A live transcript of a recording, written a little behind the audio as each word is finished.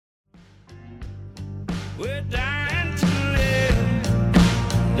We're dying to live,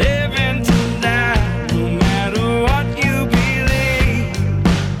 living to die, no matter what you believe.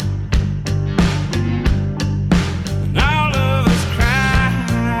 And all of us cry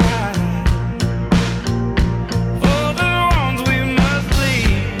for the ones we must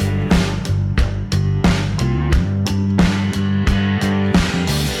leave.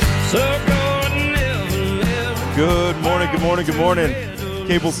 So go and live. Good morning, good morning, good morning.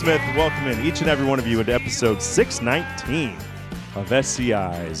 Cable Smith welcoming each and every one of you into episode 619 of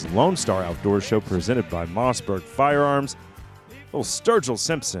SCI's Lone Star Outdoor Show presented by Mossberg Firearms. Little Sturgill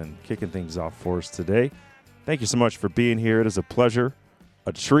Simpson kicking things off for us today. Thank you so much for being here. It is a pleasure,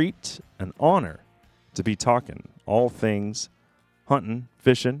 a treat, an honor to be talking all things hunting,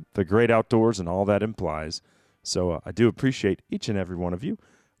 fishing, the great outdoors, and all that implies. So I do appreciate each and every one of you.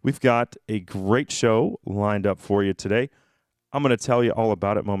 We've got a great show lined up for you today. I'm going to tell you all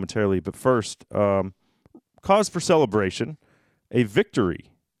about it momentarily, but first, cause for celebration, a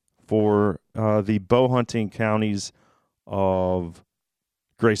victory for the bow hunting counties of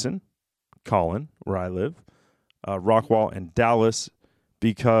Grayson, Collin, where I live, Rockwall, and Dallas,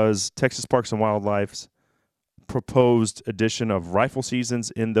 because Texas Parks and Wildlife's proposed addition of rifle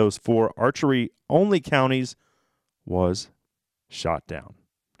seasons in those 4 archery-only counties was shot down.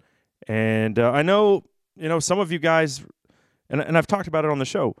 And I know, some of you guys... And I've talked about it on the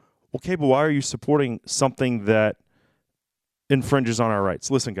show. Well, Cable, why are you supporting something that infringes on our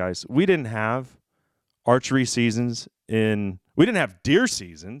rights? Listen, guys, we didn't have archery seasons we didn't have deer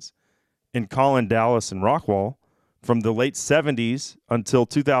seasons in Collin, Dallas, and Rockwall from the late 70s until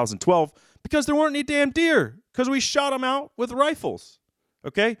 2012 because there weren't any damn deer because we shot them out with rifles,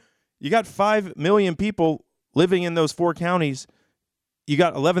 okay? You got 5 million people living in those 4 counties. You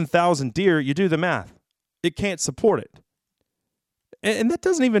got 11,000 deer. You do the math. It can't support it. And that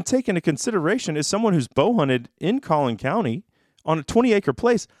doesn't even take into consideration as someone who's bow hunted in Collin County on a 20-acre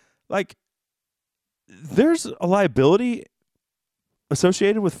place, like there's a liability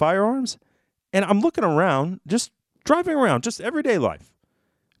associated with firearms. And I'm looking around, just driving around, just everyday life.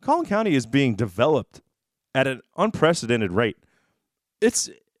 Collin County is being developed at an unprecedented rate. It's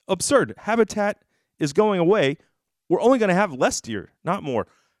absurd. Habitat is going away. We're only going to have less deer, not more.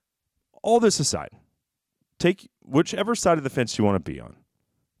 All this aside, take whichever side of the fence you want to be on.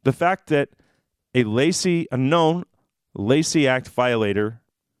 The fact that a known Lacey Act violator,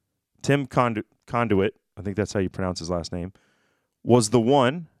 Tim Conduit, I think that's how you pronounce his last name, was the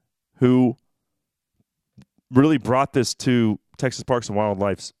one who really brought this to Texas Parks and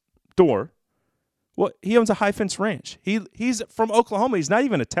Wildlife's door. Well, he owns a high fence ranch. He's from Oklahoma. He's not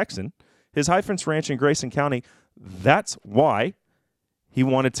even a Texan. His high fence ranch in Grayson County, that's why he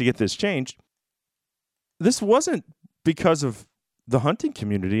wanted to get this changed. This wasn't because of the hunting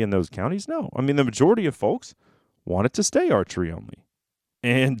community in those counties. No. I mean, the majority of folks wanted to stay archery only.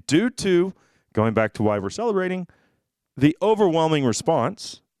 And due to, going back to why we're celebrating, the overwhelming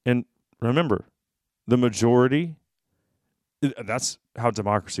response, and remember, the majority, that's how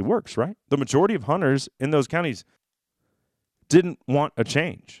democracy works, right? The majority of hunters in those counties didn't want a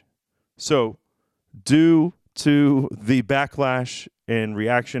change. So due to the backlash and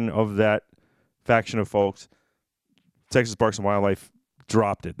reaction of that faction of folks, Texas Parks and Wildlife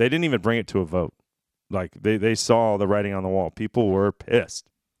dropped it. They didn't even bring it to a vote. Like, they saw the writing on the wall. People were pissed.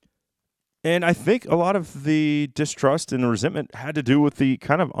 And I think a lot of the distrust and the resentment had to do with the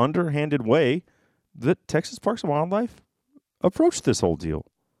kind of underhanded way that Texas Parks and Wildlife approached this whole deal.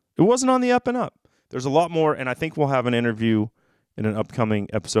 It wasn't on the up and up. There's a lot more, and I think we'll have an interview in an upcoming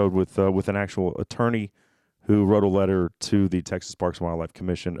episode with an actual attorney who wrote a letter to the Texas Parks and Wildlife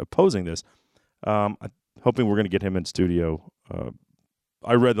Commission opposing this. I'm hoping we're going to get him in studio.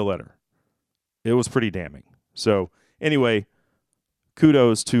 I read the letter. It was pretty damning. So anyway,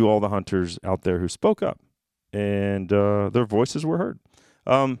 kudos to all the hunters out there who spoke up, and their voices were heard.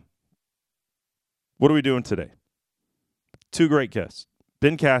 What are we doing today? 2 great guests.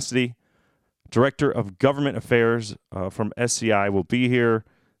 Ben Cassidy, Director of Government Affairs from SCI, will be here.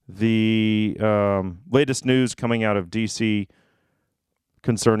 The latest news coming out of D.C.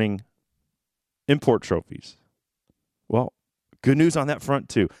 concerning import trophies. Well, good news on that front,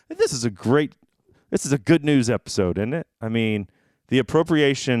 too. This is a good news episode, isn't it? I mean, the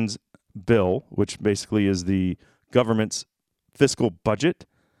appropriations bill, which basically is the government's fiscal budget,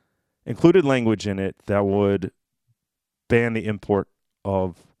 included language in it that would ban the import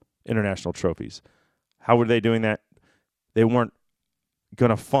of international trophies. How were they doing that? They weren't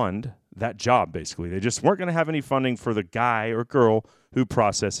going to fund that job, basically. They just weren't going to have any funding for the guy or girl who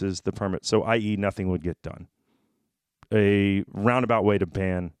processes the permit. So, i.e., nothing would get done. A roundabout way to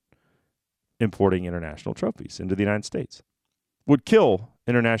ban importing international trophies into the United States. Would kill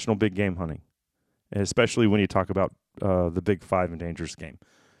international big game hunting, especially when you talk about the Big Five endangered game.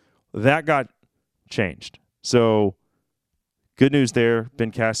 That got changed. So good news there.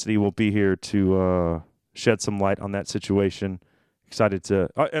 Ben Cassidy will be here to shed some light on that situation. Excited to,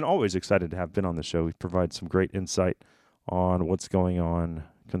 and always excited to have Ben on the show. He provides some great insight on what's going on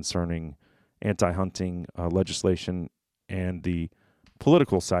concerning anti-hunting legislation and the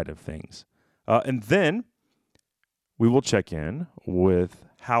political side of things. And then we will check in with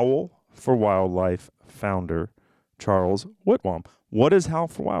Howl for Wildlife founder Charles Whitwam. What is Howl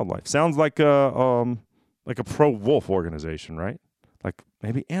for Wildlife? Sounds like a pro-wolf organization, right? Like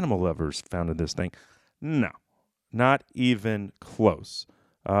maybe animal lovers founded this thing. No, not even close.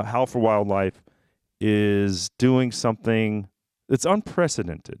 Howl for Wildlife is doing something that's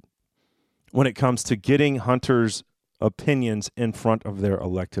unprecedented when it comes to getting hunters' opinions in front of their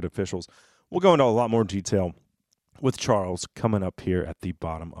elected officials. We'll go into a lot more detail with Charles coming up here at the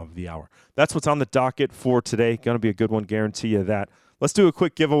bottom of the hour. That's what's on the docket for today. Going to be a good one, guarantee you that. Let's do a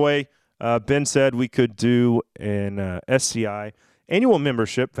quick giveaway. Ben said we could do an SCI annual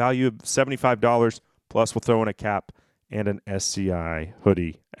membership, value of $75, plus we'll throw in a cap and an SCI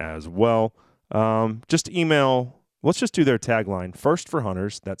hoodie as well. Just email, let's just do their tagline, First for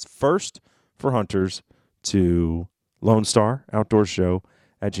Hunters. That's First for Hunters to Lone Star Outdoor Show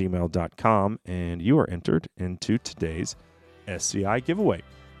at gmail.com, and you are entered into today's SCI giveaway.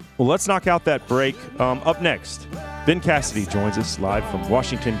 Well, let's knock out that break. Up next, Ben Cassidy joins us live from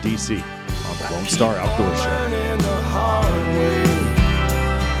Washington, D.C. on the Lone Star Outdoor Show.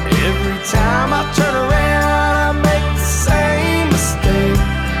 Every time I turn around, I make the same mistake,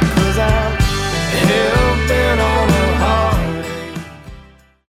 'cause I'm hell-bent on a heartache.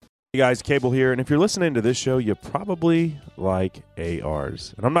 Hey guys, Cable here, and if you're listening to this show, you probably like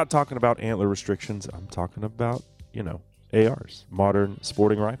ARs. And I'm not talking about antler restrictions. I'm talking about, ARs, modern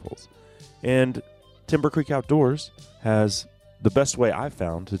sporting rifles. And Timber Creek Outdoors has the best way I've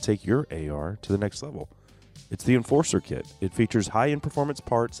found to take your AR to the next level. It's the Enforcer Kit. It features high-end performance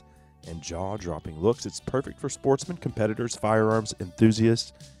parts and jaw-dropping looks. It's perfect for sportsmen, competitors, firearms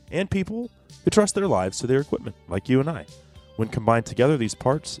enthusiasts, and people who trust their lives to their equipment, like you and I. When combined together, these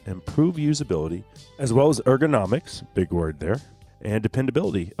parts improve usability, as well as ergonomics, big word there, and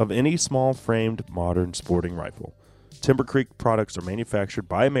dependability of any small-framed modern sporting rifle. Timber Creek products are manufactured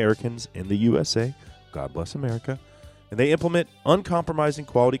by Americans in the USA, God bless America, and they implement uncompromising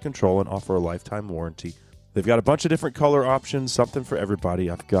quality control and offer a lifetime warranty. They've got a bunch of different color options, something for everybody.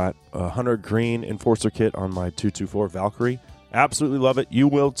 I've got a Hunter Green Enforcer Kit on my 224 Valkyrie. Absolutely love it. You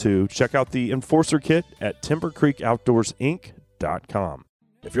will too. Check out the Enforcer Kit at timbercreekoutdoorsinc.com.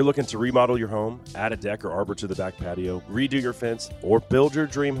 If you're looking to remodel your home, add a deck or arbor to the back patio, redo your fence, or build your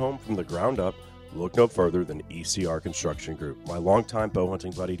dream home from the ground up, look no further than ECR Construction Group. My longtime bow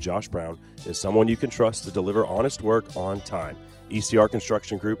hunting buddy Josh Brown is someone you can trust to deliver honest work on time. ECR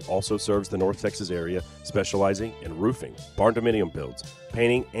Construction Group also serves the North Texas area, specializing in roofing, barn dominium builds,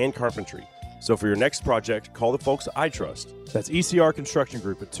 painting, and carpentry. So for your next project, call the folks I trust. That's ECR Construction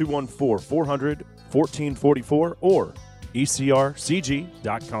Group at 214-400-1444 or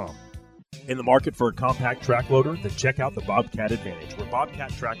ecrcg.com. In the market for a compact track loader? Then check out the Bobcat Advantage, where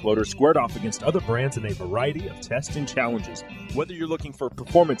Bobcat track loaders squared off against other brands in a variety of tests and challenges. Whether you're looking for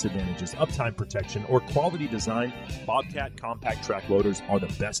performance advantages, uptime protection, or quality design, Bobcat compact track loaders are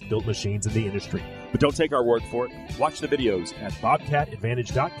the best built machines in the industry. But don't take our word for it. Watch the videos at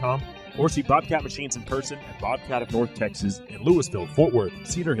bobcatadvantage.com or see Bobcat machines in person at Bobcat of North Texas in Louisville, Fort Worth,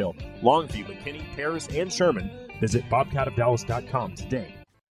 Cedar Hill, Longview, McKinney, Paris, and Sherman. Visit bobcatofdallas.com today.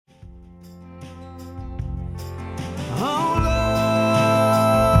 Oh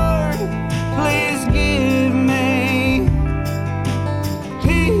Lord, please give me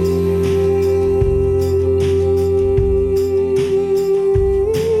peace.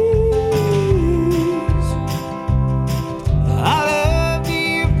 I loved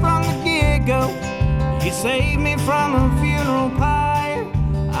you from the get-go. You saved me from a funeral pyre.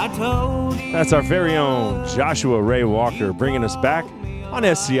 I told you. That's our very own Joshua Ray Walker bringing us back on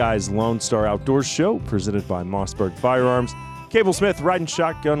SCI's Lone Star Outdoors Show, presented by Mossberg Firearms. Cable Smith riding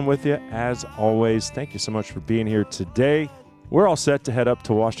shotgun with you, as always. Thank you so much for being here today. We're all set to head up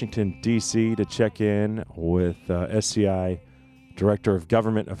to Washington, D.C. to check in with SCI Director of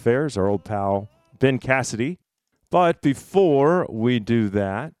Government Affairs, our old pal, Ben Cassidy. But before we do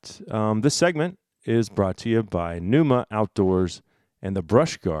that, this segment is brought to you by Numa Outdoors and the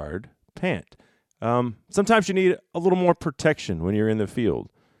Brush Guard Pant. Sometimes you need a little more protection when you're in the field.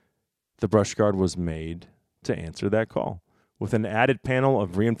 The Brush Guard was made to answer that call. With an added panel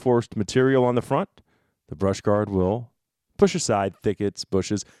of reinforced material on the front, the brush guard will push aside thickets,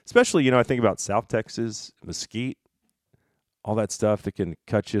 bushes, especially, I think about South Texas, mesquite, all that stuff that can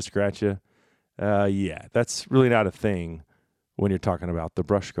cut you, scratch you. Yeah, that's really not a thing when you're talking about the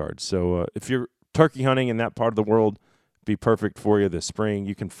brush guard. So if you're turkey hunting in that part of the world, be perfect for you this spring.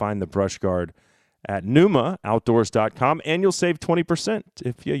 You can find the brush guard at NumaOutdoors.com, and you'll save 20%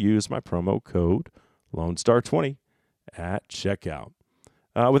 if you use my promo code LoneStar20 at checkout.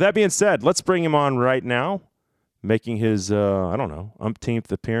 With that being said, let's bring him on right now, making his, umpteenth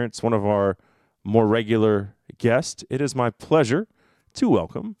appearance, one of our more regular guests. It is my pleasure to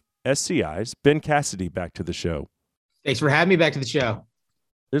welcome SCI's Ben Cassidy back to the show. Thanks for having me back to the show.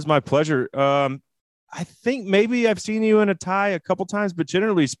 It is my pleasure. I think maybe I've seen you in a tie a couple times, but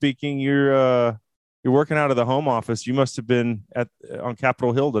generally speaking, you're working out of the home office. You must have been on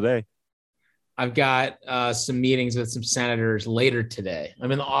Capitol Hill today. I've got some meetings with some senators later today.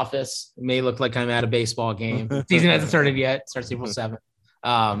 I'm in the office. It may look like I'm at a baseball game. The season hasn't started yet. It starts April 7th.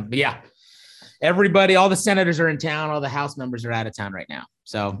 But yeah, everybody, all the senators are in town. All the House members are out of town right now.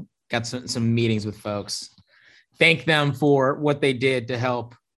 So got some meetings with folks. Thank them for what they did to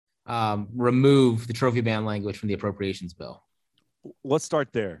help remove the trophy ban language from the appropriations bill. Let's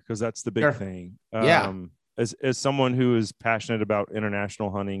start there because that's the big thing. As someone who is passionate about international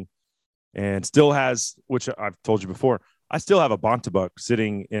hunting and still has, which I've told you before, I still have a Bontabuck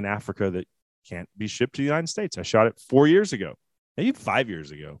sitting in Africa that can't be shipped to the United States. I shot it 4 years ago, maybe 5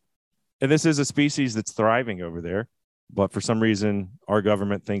 years ago. And this is a species that's thriving over there. But for some reason, our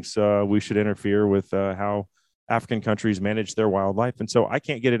government thinks we should interfere with how African countries manage their wildlife. And so I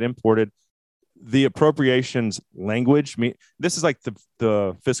can't get it imported. The appropriations language, this is like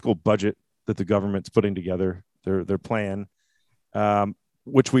the fiscal budget that the government's putting together, their plan,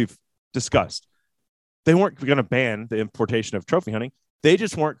 which we've discussed. They weren't going to ban the importation of trophy hunting. They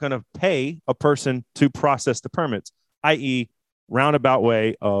just weren't going to pay a person to process the permits, i.e. roundabout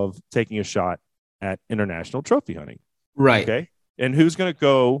way of taking a shot at international trophy hunting. Right. Okay. And who's going to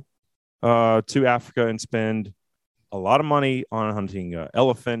go to Africa and spend a lot of money on hunting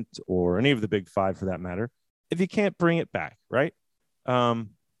elephant or any of the big five for that matter, if you can't bring it back, right?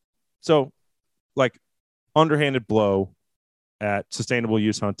 So like underhanded blow at sustainable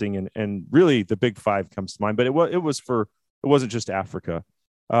use hunting and really the big five comes to mind, but it wasn't just Africa.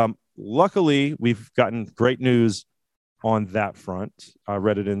 Luckily we've gotten great news on that front. I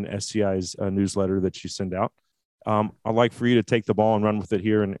read it in SCI's newsletter that you send out. I'd like for you to take the ball and run with it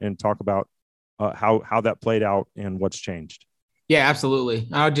here and talk about how that played out and what's changed. Yeah, absolutely.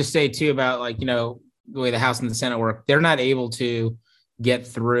 I would just say too about the way the House and the Senate work, they're not able to get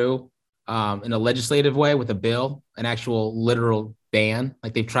through in a legislative way with a bill, an actual literal ban.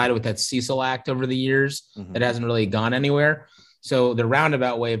 Like they've tried it with that Cecil Act over the years. Mm-hmm. That hasn't really gone anywhere. So the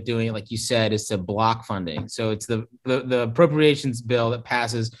roundabout way of doing it, like you said, is to block funding. So it's the appropriations bill that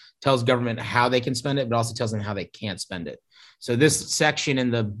passes, tells government how they can spend it, but also tells them how they can't spend it. So this section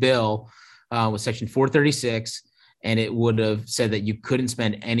in the bill was section 436, and it would have said that you couldn't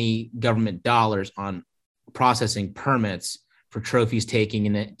spend any government dollars on processing permits for trophies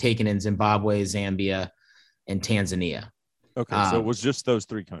taken in Zimbabwe, Zambia, and Tanzania. Okay, so it was just those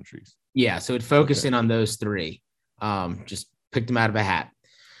three countries. Yeah, so it focused in on those three. Just picked them out of a hat.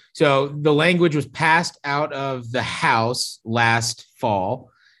 So the language was passed out of the House last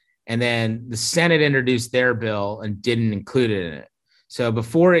fall, and then the Senate introduced their bill and didn't include it in it. So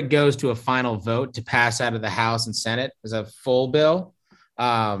before it goes to a final vote to pass out of the House and Senate as a full bill,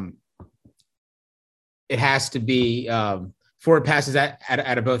 it has to be, before it passes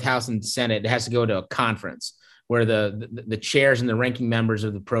out of both House and Senate, it has to go to a conference where the chairs and the ranking members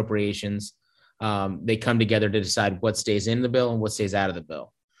of the appropriations, they come together to decide what stays in the bill and what stays out of the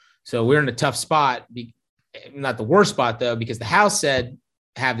bill. So we're in a tough spot, not the worst spot though, because the House said,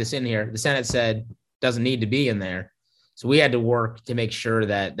 have this in here. The Senate said, doesn't need to be in there. So we had to work to make sure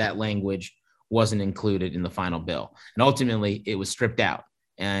that that language wasn't included in the final bill. And ultimately it was stripped out.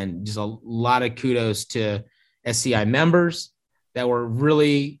 And just a lot of kudos to SCI members that were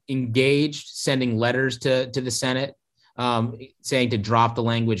really engaged, sending letters to the Senate, saying to drop the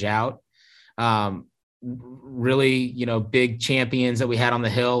language out. Really, big champions that we had on the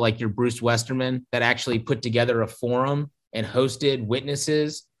Hill, like your Bruce Westerman, that actually put together a forum and hosted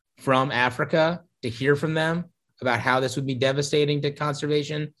witnesses from Africa to hear from them about how this would be devastating to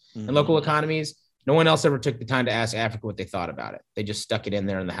conservation and local economies. No one else ever took the time to ask Africa what they thought about it. They just stuck it in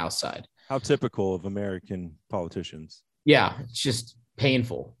there on the House side. How typical of American politicians. Yeah, it's just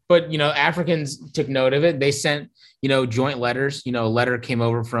painful. But, Africans took note of it. They sent, joint letters. A letter came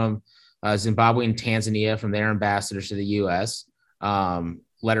over from Zimbabwe and Tanzania from their ambassadors to the U.S.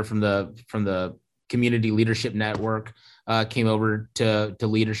 Letter from the Community Leadership Network came over to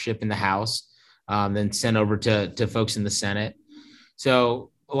leadership in the House, then sent over to folks in the Senate.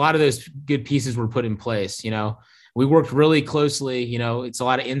 So a lot of those good pieces were put in place. We worked really closely. It's a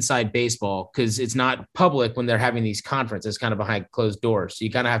lot of inside baseball because it's not public when they're having these conferences, kind of behind closed doors. So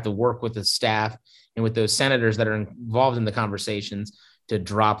you kind of have to work with the staff and with those senators that are involved in the conversations to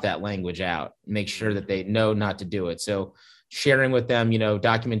drop that language out, make sure that they know not to do it. So sharing with them,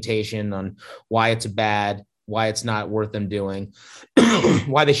 documentation on why it's bad, why it's not worth them doing,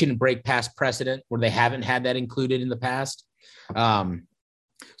 why they shouldn't break past precedent where they haven't had that included in the past.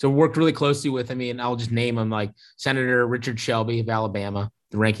 So worked really closely with, I'll just name them, like Senator Richard Shelby of Alabama,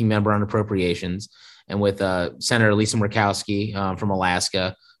 the ranking member on appropriations, and with Senator Lisa Murkowski from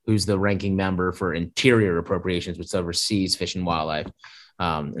Alaska, who's the ranking member for Interior Appropriations, which oversees fish and wildlife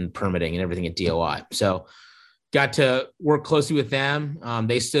and permitting and everything at DOI. So got to work closely with them.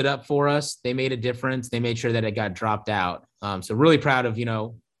 They stood up for us. They made a difference. They made sure that it got dropped out. So really proud of,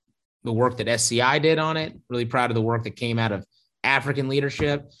 the work that SCI did on it. Really proud of the work that came out of African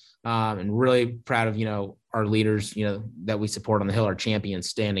leadership, and really proud of, our leaders, that we support on the Hill, our champions,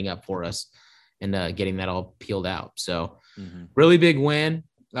 standing up for us and getting that all peeled out. So really big win.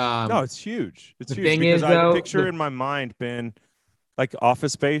 No, it's huge. It's huge thing because is, though, I picture in my mind, Ben, like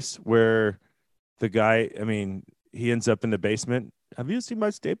Office Space, where the guy, he ends up in the basement. Have you seen my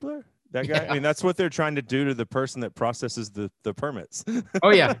stapler? That guy? Yeah. That's what they're trying to do to the person that processes the permits.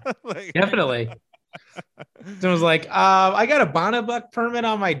 Oh, yeah, Like, definitely. Someone's like, I got a Bonnebuck permit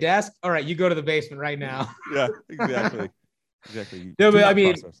on my desk. All right, you go to the basement right now. yeah, exactly. Exactly. No, but Do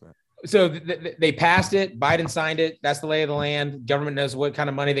not process that. So they passed it. Biden signed it. That's the lay of the land. Government knows what kind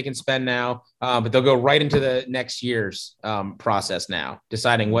of money they can spend now, but they'll go right into the next year's process now,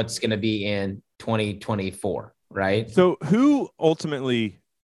 deciding what's going to be in 2024, right? So who's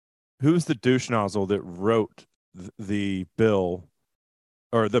the douche nozzle that wrote the bill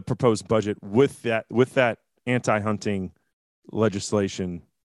or the proposed budget with that anti-hunting legislation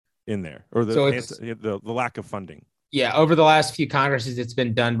in there, or the lack of funding? Yeah, over the last few Congresses, it's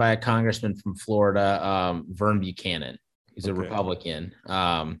been done by a congressman from Florida, Vern Buchanan. He's a Republican.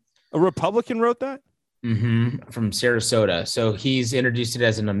 A Republican wrote that? From Sarasota. So he's introduced it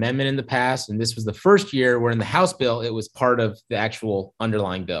as an amendment in the past, and this was the first year where in the House bill, it was part of the actual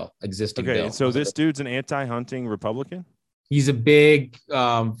underlying bill, existing bill. Okay, so this dude's an anti-hunting Republican? He's a big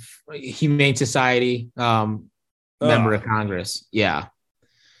Humane Society member of Congress. Yeah.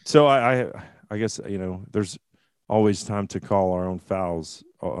 So I guess, there's always time to call our own fouls.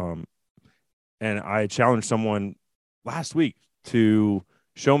 And I challenged someone last week to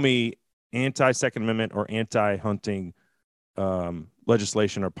show me anti-Second Amendment or anti-hunting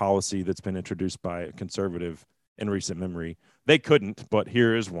legislation or policy that's been introduced by a conservative in recent memory. They couldn't, but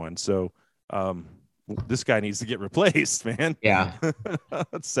here is one. So this guy needs to get replaced, man. Yeah.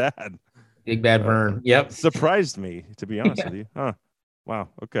 That's sad. Big bad Vern. Yep. Surprised me, to be honest with you. Huh. Wow.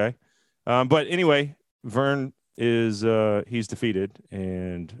 Okay. But anyway, Vern is he's defeated,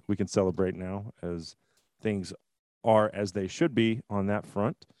 and we can celebrate now as things are as they should be on that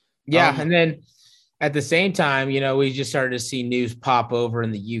front. Yeah. And then at the same time, we just started to see news pop over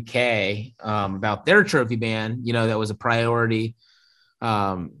in the UK about their trophy ban, that was a priority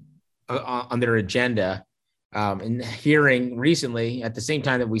on their agenda. And hearing recently, at the same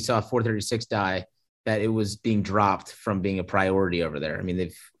time that we saw 436 die, that it was being dropped from being a priority over there.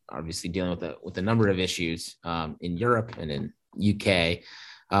 They've obviously dealing with a number of issues in Europe and in UK.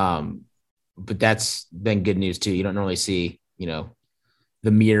 But that's been good news too. You don't normally see, the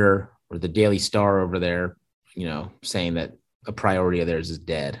Mirror or the Daily Star over there, saying that a priority of theirs is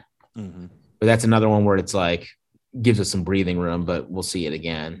dead. But that's another one where it's like, gives us some breathing room, but we'll see it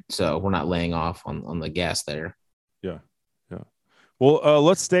again. So we're not laying off on the gas there. Yeah. Yeah. Well,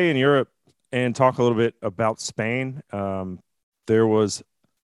 let's stay in Europe and talk a little bit about Spain. There was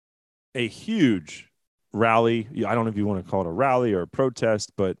a huge rally. I don't know if you want to call it a rally or a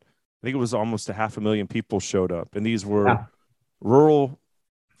protest, but I think it was almost 500,000 people showed up. And these were rural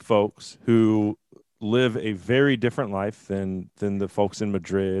folks who live a very different life than the folks in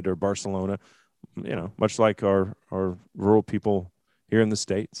Madrid or Barcelona, much like our rural people here in the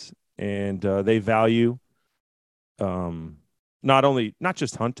States. And they value not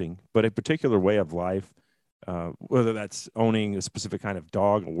just hunting, but a particular way of life, whether that's owning a specific kind of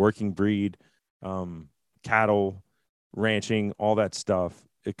dog, a working breed, cattle, ranching, all that stuff.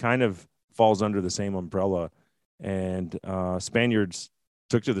 It kind of falls under the same umbrella. And Spaniards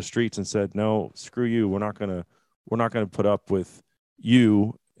took to the streets and said, "No, screw you. We're not gonna put up with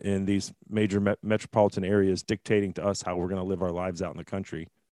you in these major metropolitan areas dictating to us how we're going to live our lives out in the country.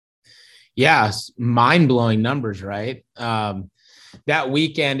 Yeah, mind-blowing numbers, right? That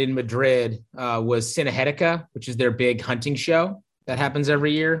weekend in Madrid was Cinegética, which is their big hunting show that happens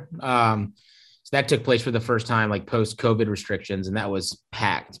every year. So that took place for the first time, like post-COVID restrictions, and that was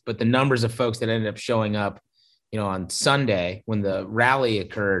packed. But the numbers of folks that ended up showing up, on Sunday when the rally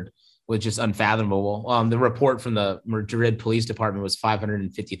occurred was just unfathomable. The report from the Madrid Police Department was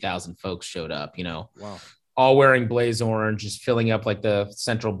 550,000 folks showed up, Wow. all wearing blaze orange, just filling up like the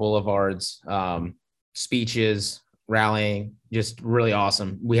central boulevards, speeches, rallying, just really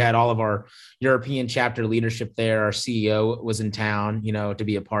awesome. We had all of our European chapter leadership there. Our CEO was in town, to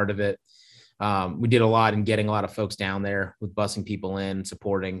be a part of it. We did a lot in getting a lot of folks down there with busing people in,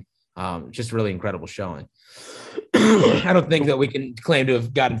 supporting, just really incredible showing. I don't think that we can claim to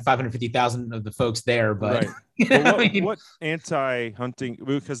have gotten 550,000 of the folks there, but, right. What anti-hunting,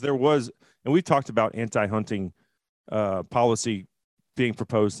 because there was, and we talked about anti-hunting policy being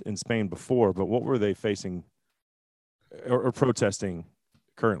proposed in Spain before, but what were they facing or protesting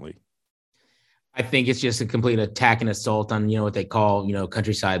currently? I think it's just a complete attack and assault on, what they call,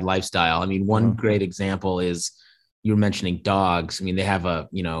 countryside lifestyle. I mean, one great example is you were mentioning dogs. I mean, they have a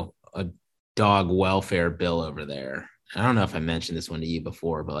dog welfare bill over there. I don't know if I mentioned this one to you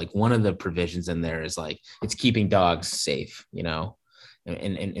before, but like one of the provisions in there is like, it's keeping dogs safe,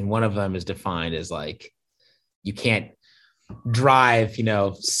 and one of them is defined as like, you can't drive,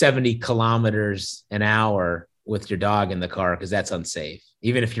 70 kilometers an hour with your dog in the car, because that's unsafe.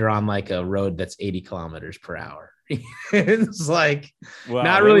 Even if you're on like a road that's 80 kilometers per hour. It's like, well,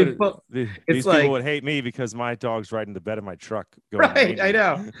 not really. These people would hate me because my dog's right in the bed of my truck. Right. I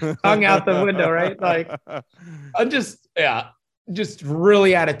know. Hung out the window, right? Like, I'm just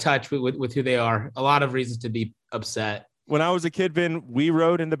really out of touch with who they are. A lot of reasons to be upset. When I was a kid, Ben, we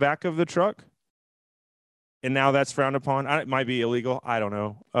rode in the back of the truck. And now that's frowned upon. It might be illegal. I don't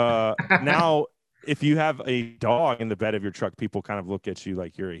know. Now, if you have a dog in the bed of your truck, people kind of look at you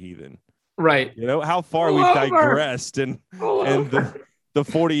like you're a heathen. Right. How far we've digressed and the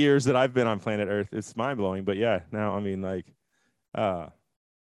 40 years that I've been on planet Earth, it's mind blowing. But yeah, now, I mean, like,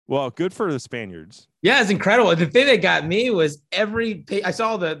 well, good for the Spaniards. Yeah, it's incredible. The thing that got me was I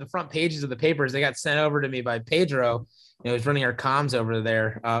saw the front pages of the papers. They got sent over to me by Pedro. He was running our comms over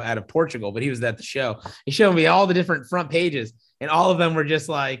there out of Portugal, but he was at the show. He showed me all the different front pages, and all of them were just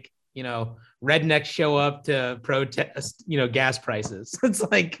like, rednecks show up to protest, gas prices. It's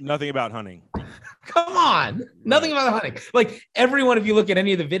like nothing about hunting. Come on. Nothing about hunting. Like everyone, if you look at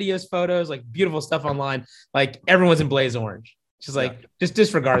any of the videos, photos, like beautiful stuff online, like everyone's in blaze orange. Just like, just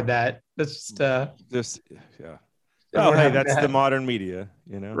disregard that. That's just, yeah. Oh, hey, that's the modern media,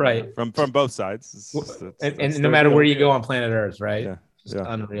 right? From both sides. And no matter where you go on planet Earth, right? Yeah.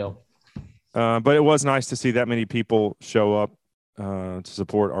 Unreal. But it was nice to see that many people show up to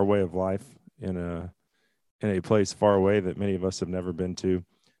support our way of life in a place far away that many of us have never been to.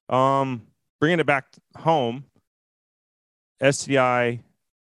 Bringing it back home, SCI,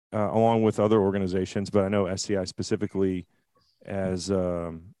 along with other organizations, but I know SCI specifically has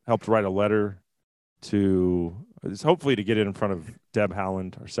helped write a letter to hopefully to get it in front of Deb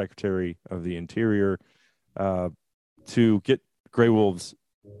Haaland, our Secretary of the Interior, to get gray wolves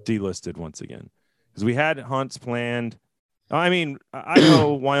delisted once again. Because we had hunts planned. I mean, I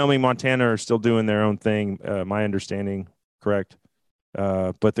know Wyoming, Montana are still doing their own thing, my understanding, correct?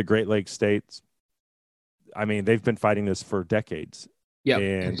 But the Great Lakes states, I mean, they've been fighting this for decades. Yeah,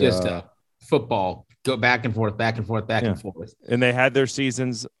 and just football, go back and forth, back and forth, back and forth. And they had their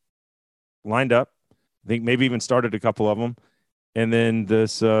seasons lined up. I think maybe even started a couple of them. And then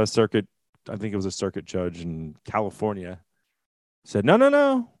this circuit, I think it was a circuit judge in California, said,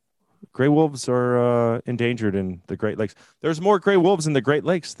 no. Gray wolves are endangered in the Great Lakes. There's more gray wolves in the Great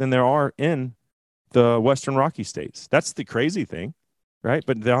Lakes than there are in the Western Rocky states. That's the crazy thing, right?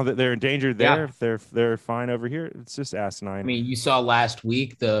 But now that they're endangered there, they're fine over here. It's just asinine. I mean, you saw last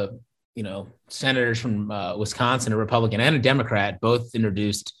week the senators from Wisconsin, a Republican and a Democrat, both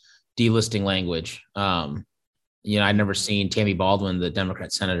introduced delisting language. I'd never seen Tammy Baldwin, the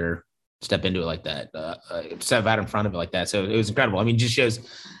Democrat senator, step into it like that, step out in front of it like that. So it was incredible. I mean, it just shows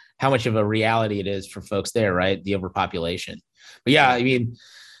how much of a reality it is for folks there, right? The overpopulation. But yeah, I mean,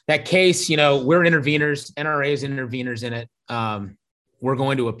 that case, we're interveners, NRA is interveners in it. We're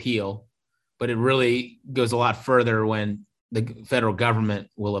going to appeal, but it really goes a lot further when the federal government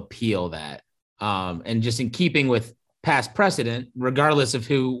will appeal that. And just in keeping with past precedent, regardless of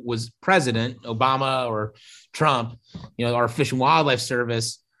who was president, Obama or Trump, our Fish and Wildlife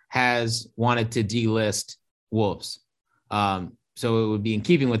Service has wanted to delist wolves. So it would be in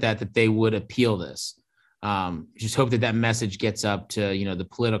keeping with that they would appeal this. Just hope that message gets up to, the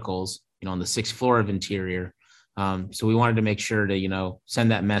politicals, on the 6th floor of Interior. So we wanted to make sure to,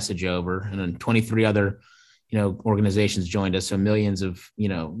 send that message over. And then 23 other, organizations joined us. So millions of,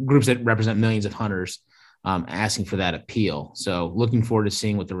 groups that represent millions of hunters asking for that appeal. So looking forward to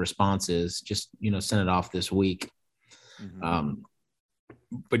seeing what the response is. Just, send it off this week. Mm-hmm.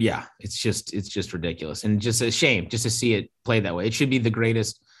 But yeah, it's just ridiculous and just a shame just to see it played that way. It should be the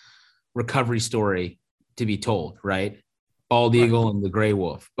greatest recovery story to be told, right? Bald eagle and the gray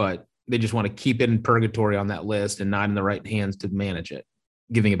wolf, but they just want to keep it in purgatory on that list and not in the right hands to manage it,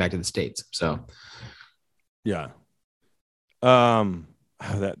 giving it back to the states. So, yeah. You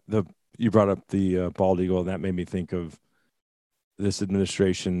brought up the bald eagle, and that made me think of this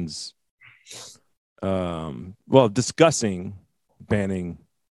administration's, discussing banning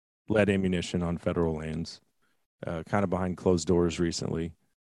lead ammunition on federal lands, kind of behind closed doors recently.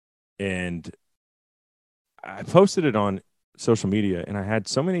 And I posted it on social media, and I had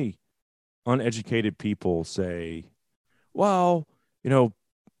so many uneducated people say, well,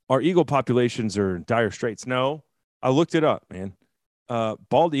 our eagle populations are in dire straits. No, I looked it up, man.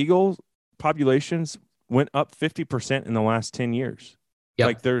 Bald eagle populations went up 50% in the last 10 years. Yep.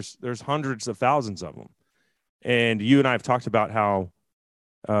 Like there's hundreds of thousands of them. And you and I have talked about how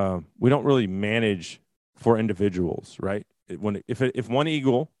we don't really manage for individuals, right? If one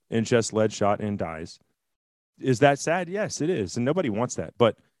eagle ingests lead shot and dies, is that sad? Yes, it is. And nobody wants that.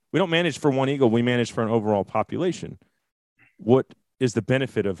 But we don't manage for one eagle. We manage for an overall population. What is the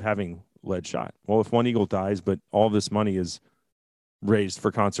benefit of having lead shot? Well, if one eagle dies, but all this money is raised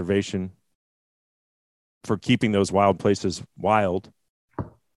for conservation, for keeping those wild places wild,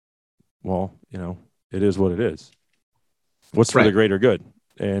 well, it is what it is. What's for the greater good?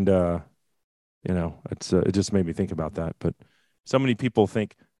 And, it just made me think about that. But so many people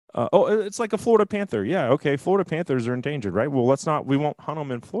think, it's like a Florida panther. Yeah, okay, Florida panthers are endangered, right? Well, we won't hunt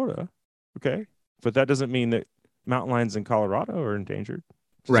them in Florida, okay? But that doesn't mean that mountain lions in Colorado are endangered.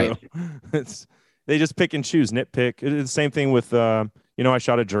 Right. So they just pick and choose, nitpick. It's the same thing with, I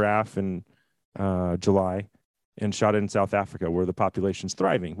shot a giraffe in July and shot it in South Africa where the population's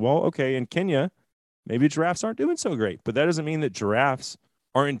thriving. Well, okay, in Kenya, maybe giraffes aren't doing so great, but that doesn't mean that giraffes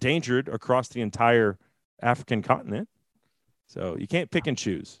are endangered across the entire African continent. So you can't pick and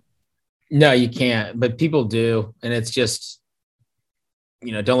choose. No, you can't, but people do. And it's just,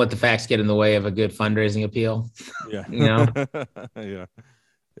 don't let the facts get in the way of a good fundraising appeal. Yeah.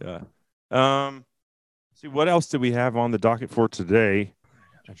 Yeah. See, what else do we have on the docket for today?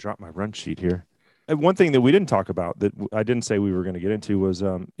 I dropped my run sheet here. And one thing that we didn't talk about that I didn't say we were going to get into was,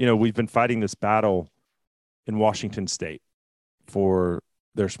 we've been fighting this battle in Washington State for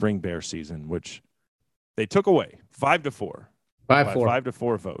their spring bear season, which they took away 5-4.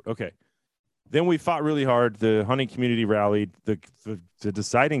 5-4 vote. Okay. Then we fought really hard. The hunting community rallied. The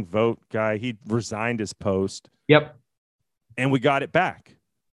deciding vote guy, he resigned his post. Yep. And we got it back.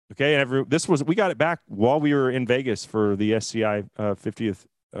 Okay. And we got it back while we were in Vegas for the SCI 50th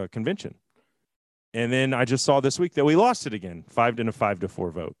convention. And then I just saw this week that we lost it again,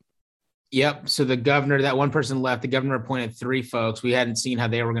 5-4 vote. Yep. So the governor, that one person left, the governor appointed 3 folks. We hadn't seen how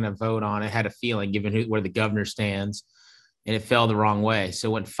they were going to vote on it. Had a feeling given where the governor stands, and it fell the wrong way. So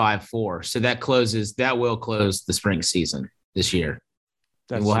it went 5-4. So that will close the spring season this year.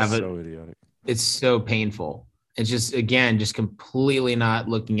 That's so idiotic. It's so painful. It's just, again, just completely not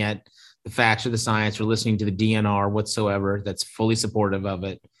looking at the facts or the science or listening to the DNR whatsoever. That's fully supportive of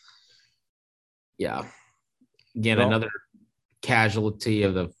it. Yeah. Again, another casualty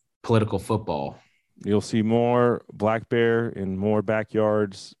of the political football. You'll see more black bear in more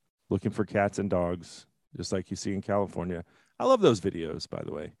backyards looking for cats and dogs, just like you see in California. I love those videos, by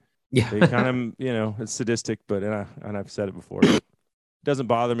the way. Yeah. They kind of, it's sadistic, but, and I've said it before, but it doesn't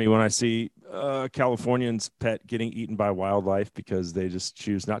bother me when I see Californians' pet getting eaten by wildlife because they just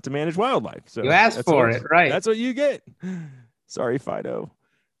choose not to manage wildlife. So you asked for it, right? That's what you get. Sorry, Fido.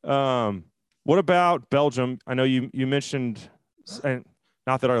 What about Belgium? I know you mentioned, and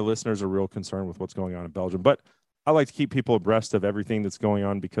not that our listeners are real concerned with what's going on in Belgium, but I like to keep people abreast of everything that's going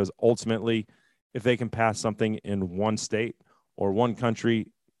on because ultimately, if they can pass something in one state or one country,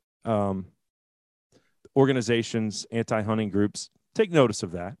 organizations, anti-hunting groups take notice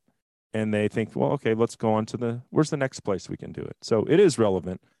of that, and they think, well, okay, let's go on to where's the next place we can do it. So it is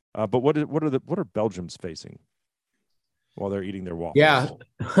relevant. But what are Belgians facing while they're eating their waffles? Yeah,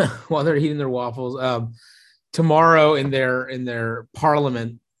 while they're eating their waffles. Tomorrow in their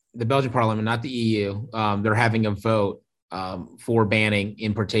parliament, the Belgian parliament, not the EU, they're having a vote for banning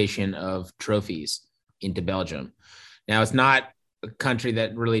importation of trophies into Belgium. Now, it's not a country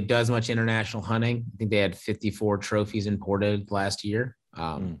that really does much international hunting. I think they had 54 trophies imported last year.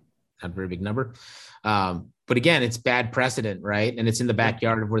 Not a very big number. But again, it's bad precedent, right? And it's in the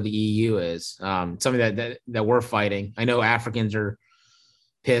backyard of where the EU is. Something that we're fighting. I know Africans are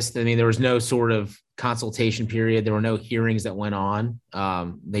pissed. I mean, there was no sort of consultation period. There were no hearings that went on.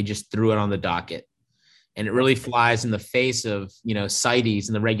 They just threw it on the docket. And it really flies in the face of, CITES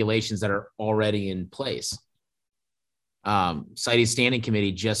and the regulations that are already in place. CITES Standing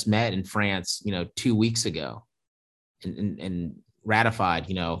Committee just met in France, 2 weeks ago and ratified,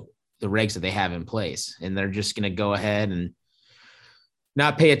 the regs that they have in place. And they're just going to go ahead and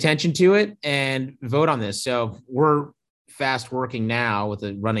not pay attention to it and vote on this. So we're fast working now with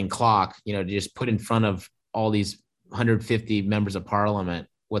a running clock, to just put in front of all these 150 members of parliament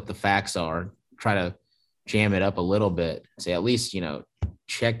what the facts are, try to jam it up a little bit, say at least,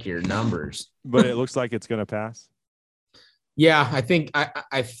 check your numbers. But it looks like it's going to pass. Yeah, I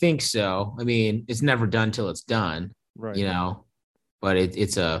think so. I mean, it's never done till it's done, right? But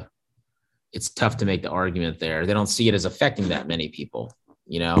it's tough to make the argument there. They don't see it as affecting that many people,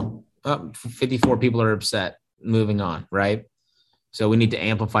 54 people are upset, moving on, right? So we need to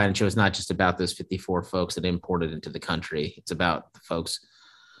amplify and show it's not just about those 54 folks that imported into the country. It's about the folks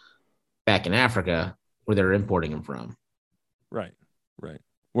back in Africa where they're importing them from. Right.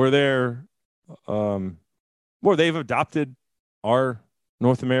 Where they've adopted our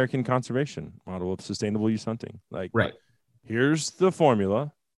North American conservation model of sustainable use hunting. Right. Here's the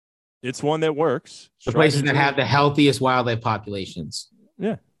formula. It's one that works. The places that have the healthiest wildlife populations.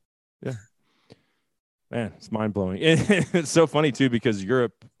 Yeah. Man, it's mind blowing. It's so funny too, because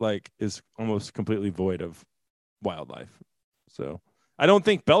Europe is almost completely void of wildlife. So I don't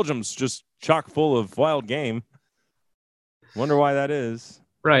think Belgium's just chock full of wild game. Wonder why that is.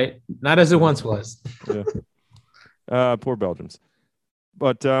 Right. Not as it once was. Yeah. Poor Belgians.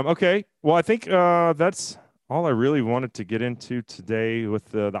 But okay. Well, I think that's all I really wanted to get into today, with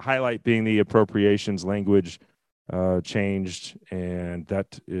the highlight being the appropriations language changed, and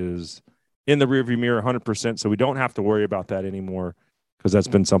that is in the rearview mirror 100%. So we don't have to worry about that anymore, because that's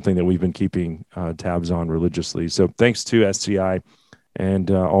been something that we've been keeping tabs on religiously. So thanks to SCI and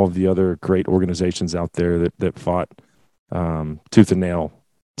all of the other great organizations out there that fought tooth and nail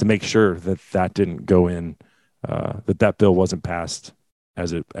to make sure that didn't go in, that bill wasn't passed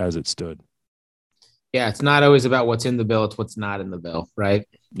as it stood. Yeah, it's not always about what's in the bill, it's what's not in the bill, right?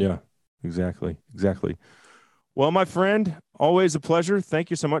 Yeah, exactly. Well, my friend, always a pleasure. Thank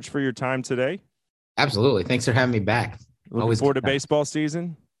you so much for your time today. Absolutely. Thanks for having me back. Looking forward to baseball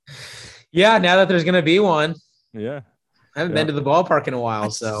season? Yeah, now that there's going to be one. Yeah. I haven't been to the ballpark in a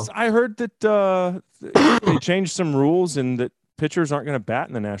while, so. I heard that they changed some rules and that pitchers aren't going to bat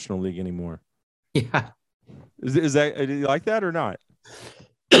in the National League anymore. Yeah. Is that, do you like that or not?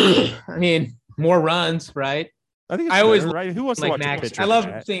 I mean, more runs, right? I think it's better, right? Who wants to watch Max? a pitcher? I love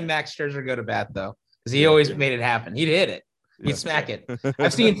seeing Max Scherzer go to bat, though, because he always made it happen. He'd hit it. He'd smack it.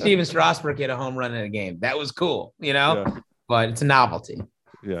 I've seen Steven Strasburg hit a home run in a game. That was cool, but it's a novelty.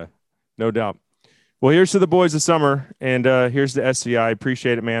 Yeah, no doubt. Well, here's to the boys of summer, and here's the SCI.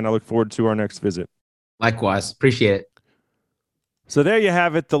 Appreciate it, man. I look forward to our next visit. Likewise. Appreciate it. So there you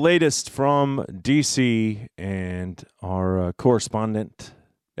have it, the latest from DC, and our correspondent,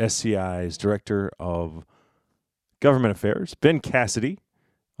 SCI's Director of Government Affairs, Ben Cassidy.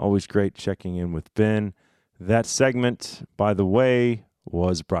 Always great checking in with Ben. That segment, by the way,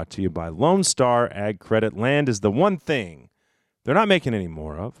 was brought to you by Lone Star Ag Credit. Land is the one thing they're not making any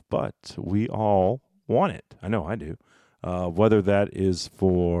more of, but we all want it. I know I do. Whether that is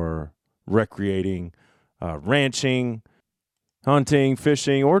for recreating, ranching, hunting,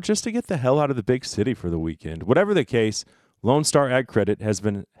 fishing, or just to get the hell out of the big city for the weekend. Whatever the case, Lone Star Ag Credit has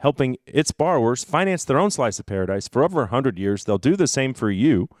been helping its borrowers finance their own slice of paradise for over 100 years. They'll do the same for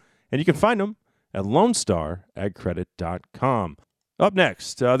you, and you can find them at LoneStarAgCredit.com. Up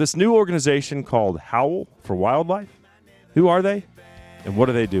next, this new organization called Howl for Wildlife. Who are they, and what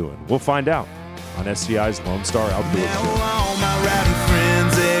are they doing? We'll find out on SCI's Lone Star Outdoors Show. All my rowdy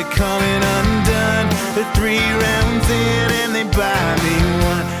friends, they're coming undone. They're 3 rounds in and they buy me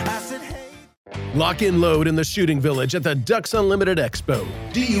one. I said, hey. Lock in load in the shooting village at the Ducks Unlimited Expo,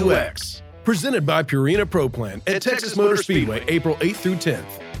 DUX. Presented by Purina Pro Plan at Texas Motor Speedway, April 8th through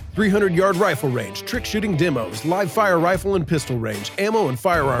 10th. 300-yard rifle range, trick shooting demos, live fire rifle and pistol range, ammo and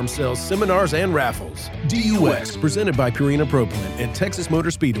firearm sales, seminars, and raffles. DUX, presented by Purina Pro Plan at Texas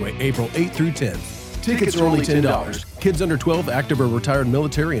Motor Speedway, April 8th through 10th. Tickets are only $10. Kids under 12, active or retired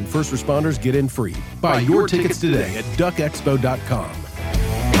military, and first responders get in free. Buy your tickets today at duckexpo.com.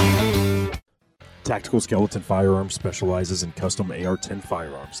 Tactical Skeleton Firearms specializes in custom AR-10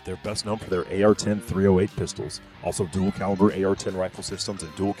 firearms. They're best known for their AR-10 308 pistols, also dual-caliber AR-10 rifle systems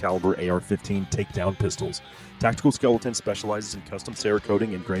and dual-caliber AR-15 takedown pistols. Tactical Skeleton specializes in custom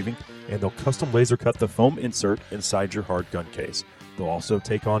Cerakoting engraving, and they'll custom laser cut the foam insert inside your hard gun case. They'll also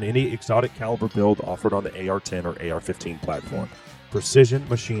take on any exotic caliber build offered on the AR-10 or AR-15 platform. Precision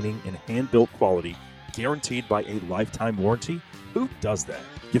machining and hand-built quality, guaranteed by a lifetime warranty. Who does that?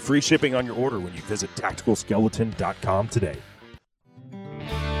 Get free shipping on your order when you visit tacticalskeleton.com today.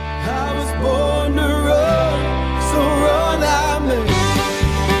 I was born to run, so run I may.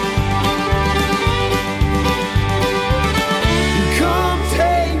 Come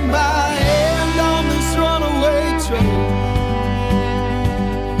take my hand on this runaway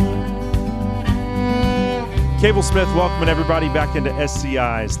train. Cable Smith welcoming everybody back into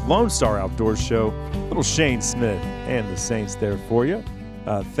SCI's Lone Star Outdoors Show. Little Shane Smith and the Saints there for you.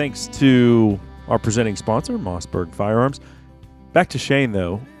 Thanks to our presenting sponsor, Mossberg Firearms. Back to Shane,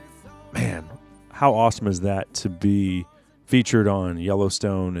 though. Man, how awesome is that to be featured on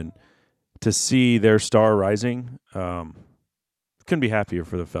Yellowstone and to see their star rising? Couldn't be happier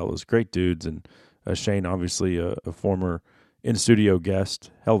for the fellas. Great dudes. And Shane, obviously a former in-studio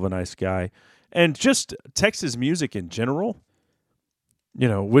guest, hell of a nice guy. And just Texas music in general. You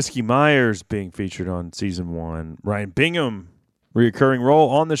know, Whiskey Myers being featured on season 1. Ryan Bingham, reoccurring role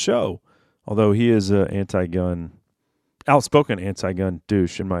on the show. Although he is an outspoken anti-gun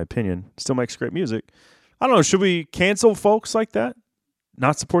douche, in my opinion. Still makes great music. I don't know, should we cancel folks like that?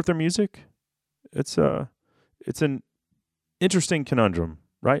 Not support their music? It's an interesting conundrum,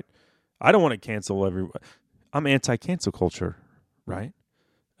 right? I don't want to cancel everyone. I'm anti-cancel culture, right?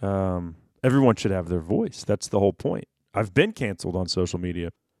 Everyone should have their voice. That's the whole point. I've been canceled on social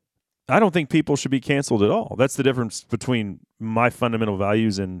media. I don't think people should be canceled at all. That's the difference between my fundamental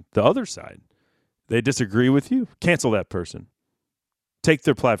values and the other side. They disagree with you, cancel that person. Take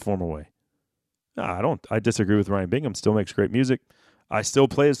their platform away. No, I don't. I disagree with Ryan Bingham. Still makes great music. I still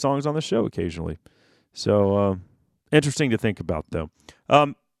play his songs on the show occasionally. So interesting to think about, though.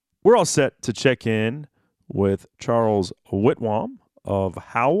 We're all set to check in with Charles Whitwam of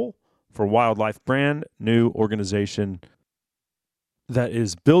Howl for Wildlife, brand new organization that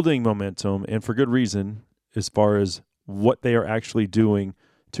is building momentum, and for good reason, as far as what they are actually doing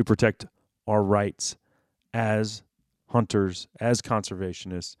to protect our rights as hunters, as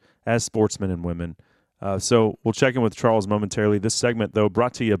conservationists, as sportsmen and women. So we'll check in with Charles momentarily. This segment, though,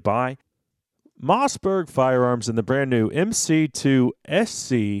 brought to you by Mossberg Firearms and the brand new MC2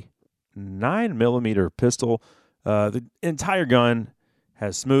 SC 9mm pistol. The entire gun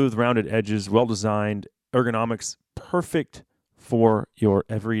has smooth, rounded edges, well-designed, ergonomics, perfect for your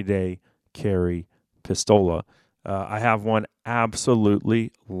everyday carry pistola. I have one,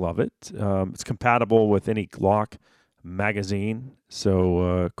 absolutely love it. It's compatible with any Glock magazine,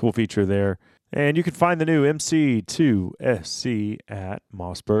 so cool feature there. And you can find the new MC2SC at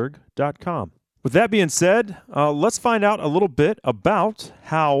mossberg.com. With that being said, let's find out a little bit about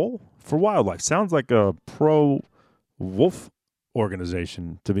Howl for Wildlife. Sounds like a pro-wolf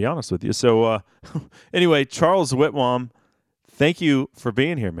organization, to be honest with you. So anyway, Charles Whitwam, thank you for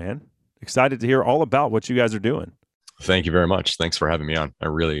being here, man. Excited to hear all about what you guys are doing. Thank you very much. Thanks for having me on. I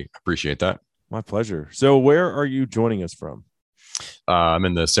really appreciate that. My pleasure. So where are you joining us from? I'm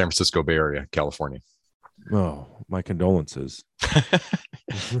in the San Francisco Bay Area, California. Oh, my condolences.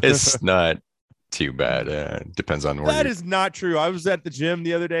 It's not too bad. Depends on where That is not true. I was at the gym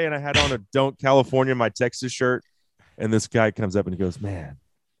the other day and I had on a Don't California My Texas shirt. And this guy comes up and he goes, man,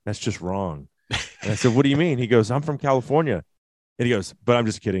 that's just wrong. And I said, what do you mean? He goes, I'm from California. And he goes, but I'm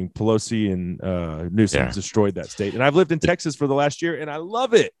just kidding. Pelosi and Newsom destroyed that state. And I've lived in Texas for the last year and I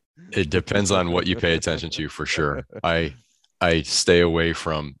love it. It depends on what you pay attention to, for sure. I stay away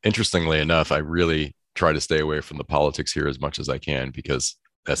from, interestingly enough, I really try to stay away from the politics here as much as I can, because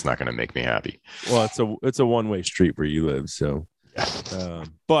that's not going to make me happy. Well, it's a one-way street where you live. So,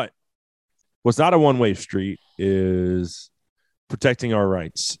 but what's not a one-way street is protecting our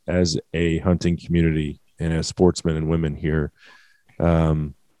rights as a hunting community and as sportsmen and women here.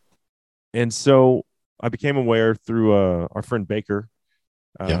 And so I became aware through our friend Baker.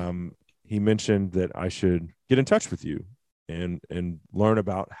 He mentioned that I should get in touch with you and learn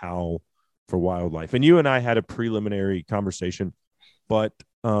about Howl for Wildlife. And you and I had a preliminary conversation, but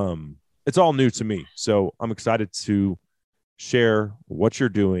it's all new to me. So I'm excited to share what you're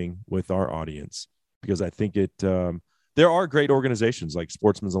doing with our audience, because I think there are great organizations like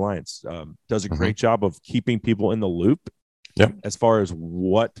Sportsmen's Alliance, does a great job of keeping people in the loop as far as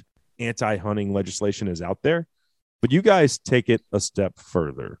what anti-hunting legislation is out there. But you guys take it a step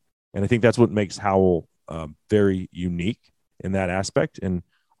further. And I think that's what makes Howell very unique in that aspect. And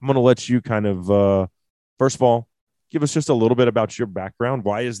I'm going to let you kind of, first of all, give us just a little bit about your background.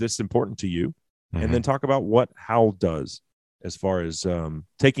 Why is this important to you? Mm-hmm. And then talk about what Howell does as far as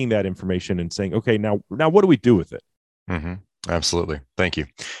taking that information and saying, okay, now what do we do with it? Mm-hmm. Absolutely. Thank you.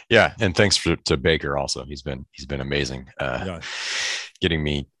 Yeah. And thanks to Baker also. He's been amazing. Getting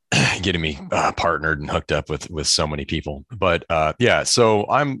me partnered and hooked up with so many people. But yeah, so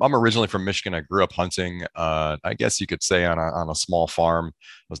I'm originally from Michigan. I grew up hunting. I guess you could say on a small farm.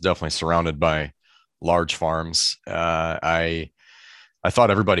 I was definitely surrounded by large farms. I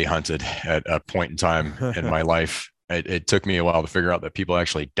thought everybody hunted at a point in time in my life. It took me a while to figure out that people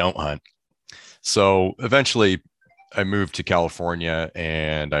actually don't hunt. So eventually I moved to California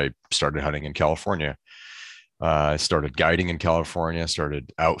and I started hunting in California. I started guiding in California,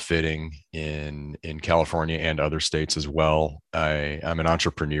 started outfitting in California and other states as well. I'm an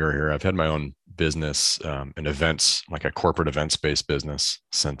entrepreneur here. I've had my own business in events, like a corporate events-based business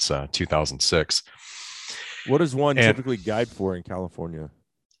since 2006. What does one typically guide for in California?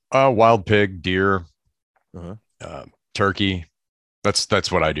 Wild pig, deer, Uh-huh. Turkey.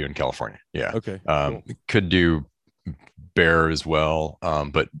 That's what I do in California. Yeah. Okay. Cool. Could do bear as well.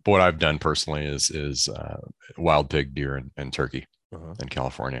 But what I've done personally is wild pig, deer, and turkey in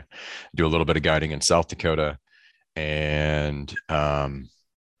California. Do a little bit of guiding in South Dakota. And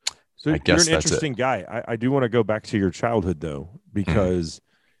so I guess you're an interesting guy. I do want to go back to your childhood though, because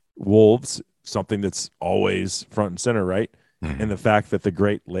wolves, something that's always front and center, right? Mm-hmm. And the fact that the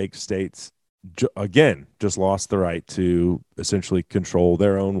Great Lakes states again just lost the right to essentially control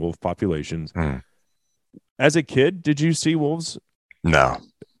their own wolf populations. As a kid, did you see wolves? No.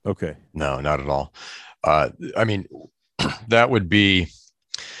 Okay. No, not at all. I mean, that would be,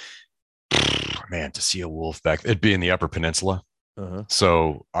 man, to see a wolf it'd be in the Upper Peninsula.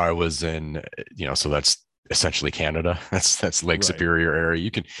 So I was in, so that's essentially Canada. That's Lake Superior area. You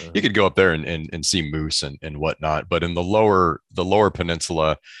could go up there and see moose and whatnot. But in the lower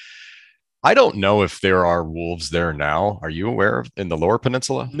peninsula, I don't know if there are wolves there now. Are you aware of in the lower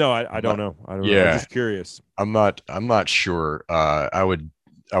peninsula? No, I don't know. I don't know. I'm just curious. I'm not sure. I would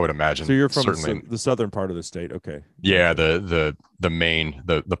imagine. So you're from certainly the southern part of the state. Okay. Yeah. The main,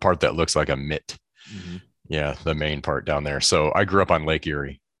 the part that looks like a mitt. Mm-hmm. Yeah. The main part down there. So I grew up on Lake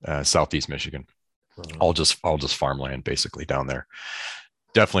Erie, Southeast Michigan, all just farmland basically down there.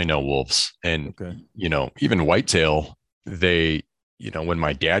 Definitely no wolves. And, even whitetail, when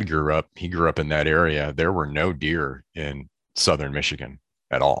my dad grew up, he grew up in that area. There were no deer in southern Michigan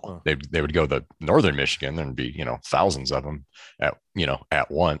at all. They would go to northern Michigan. There'd be, thousands of them at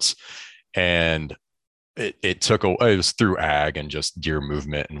once. And it was through ag and just deer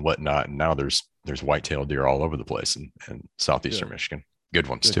movement and whatnot. And now there's whitetail deer all over the place in southeastern Michigan. Good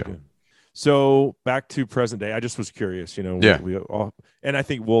ones too. Good. So back to present day. I just was curious, we all, and I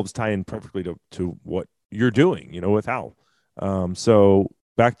think wolves tie in perfectly to what you're doing, with Howell. So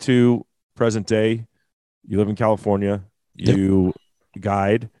back to present day, you live in California, you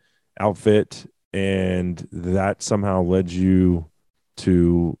guide, outfit, and that somehow led you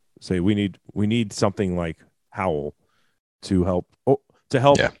to say, we need something like Howell to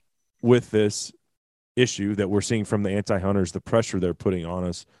help with this issue that we're seeing from the anti-hunters, the pressure they're putting on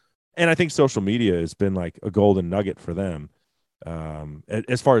us. And I think social media has been like a golden nugget for them,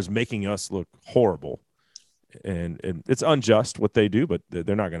 as far as making us look horrible. And it's unjust what they do, but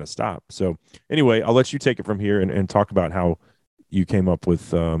they're not going to stop. So anyway, I'll let you take it from here and talk about how you came up with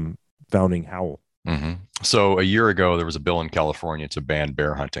founding Howell. Mm-hmm. So a year ago, there was a bill in California to ban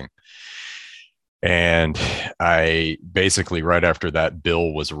bear hunting. And I basically, right after that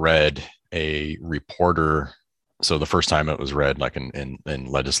bill was read, a reporter, so the first time it was read, like in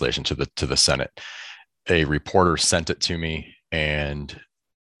legislation to the Senate, a reporter sent it to me, and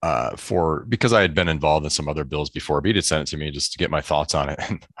because I had been involved in some other bills before, but he did send it to me just to get my thoughts on it.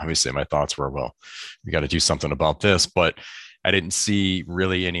 And obviously my thoughts were, well, we got to do something about this, but I didn't see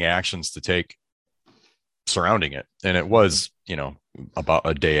really any actions to take surrounding it. And it was, about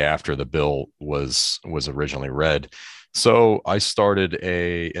a day after the bill was originally read. So I started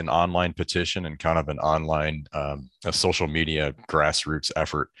an online petition and kind of an online, a social media grassroots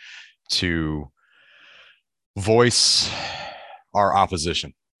effort to voice our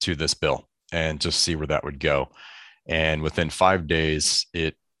opposition to this bill and just see where that would go. And within 5 days,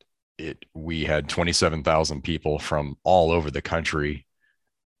 we had 27,000 people from all over the country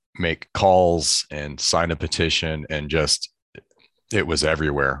make calls and sign a petition, and just it was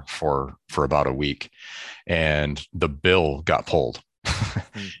everywhere for about a week. And the bill got pulled,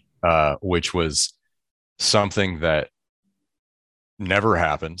 which was something that never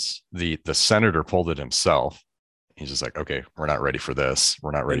happens. The senator pulled it himself. He's just like, okay, we're not ready for this.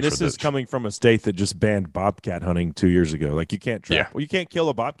 We're not ready and for this. This is coming from a state that just banned bobcat hunting 2 years ago. Like you can't you can't kill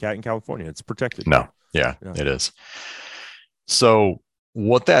a bobcat in California. It's protected. No. Yeah, it is. So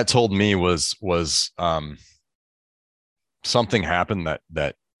what that told me was something happened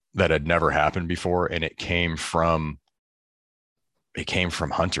that had never happened before. And it came from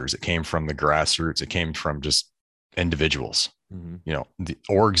hunters. It came from the grassroots. It came from just individuals. Mm-hmm. You know, the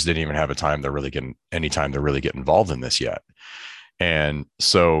orgs didn't even have any time to really get involved in this yet. And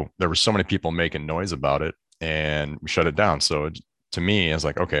so there were so many people making noise about it, and we shut it down. So to me, I was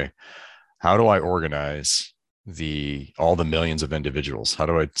like, okay, how do I organize all the millions of individuals? How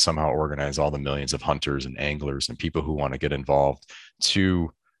do I somehow organize all the millions of hunters and anglers and people who want to get involved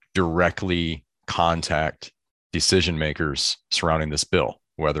to directly contact decision makers surrounding this bill,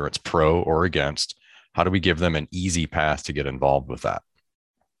 whether it's pro or against? How do we give them an easy path to get involved with that?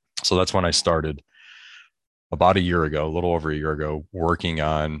 So that's when I started about a little over a year ago, working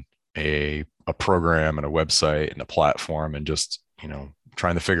on a program and a website and a platform, and just, you know,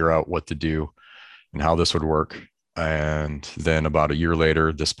 trying to figure out what to do and how this would work. And then about a year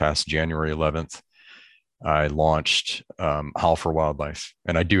later, this past January 11th, I launched Howl for Wildlife.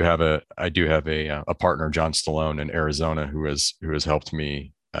 And I do have a partner, John Stallone in Arizona, who has helped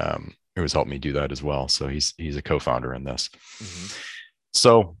me do that as well. So he's a co-founder in this. Mm-hmm.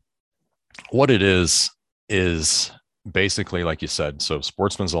 So what it is basically, like you said, so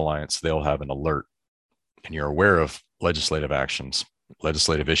Sportsmen's Alliance, they'll have an alert, and you're aware of legislative actions,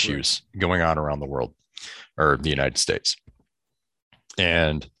 legislative issues going on around the world or the United States.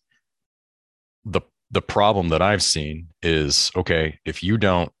 And the problem that I've seen is, okay, if you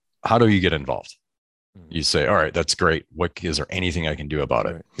don't, how do you get involved? You say, all right, that's great. Is there anything I can do about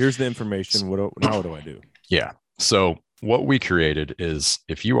it? Here's the information. What do I do? Yeah. So what we created is,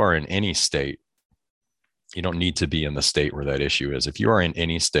 if you are in any state, you don't need to be in the state where that issue is. If you are in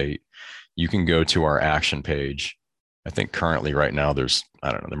any state, you can go to our action page. I think currently right now there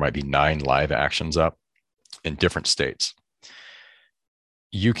might be 9 live actions up in different states.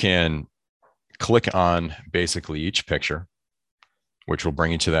 You can click on basically each picture, which will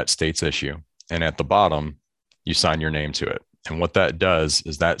bring you to that state's issue. And at the bottom, you sign your name to it. And what that does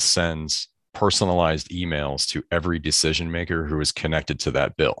is that sends personalized emails to every decision maker who is connected to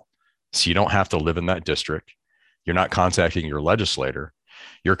that bill. So you don't have to live in that district. You're not contacting your legislator.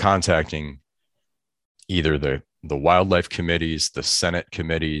 You're contacting either the wildlife committees, the Senate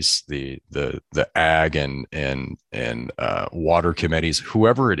committees, the ag and water committees,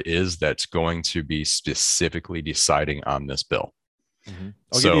 whoever it is that's going to be specifically deciding on this bill. Mm-hmm.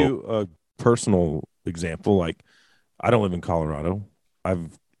 I'll give you a personal example. Like, I don't live in Colorado.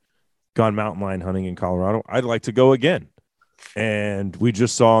 I've gone mountain lion hunting in Colorado. I'd like to go again. And we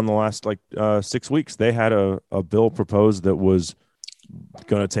just saw in the last 6 weeks, they had a bill proposed that was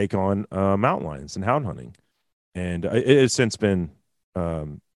going to take on mountain lions and hound hunting. And it has since been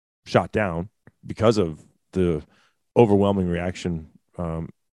shot down because of the overwhelming reaction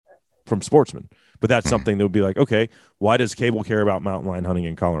from sportsmen. But that's something that would be like, okay, why does cable care about mountain lion hunting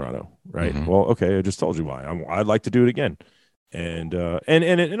in Colorado? Right. Mm-hmm. Well, okay, I just told you why. I'd like to do it again. And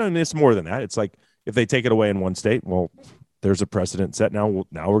it's more than that. It's like, if they take it away in one state, well, there's a precedent set. Now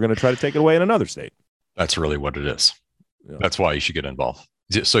we're going to try to take it away in another state. That's really what it is. Yeah. That's why you should get involved.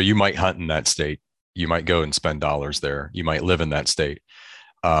 So you might hunt in that state. You might go and spend dollars there. You might live in that state.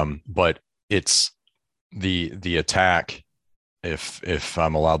 But it's the attack, if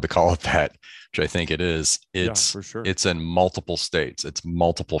I'm allowed to call it that, which I think it is, for sure. It's in multiple states. It's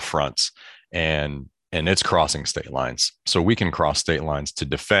multiple fronts, and it's crossing state lines. So we can cross state lines to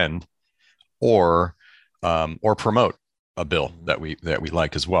defend or promote a bill that we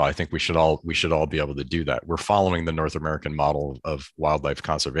like as well. I think we should all be able to do that. We're following the North American model of wildlife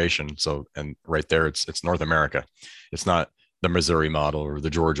conservation. So, and right there, it's North America. It's not the Missouri model or the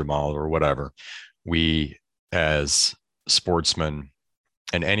Georgia model or whatever. We, as sportsmen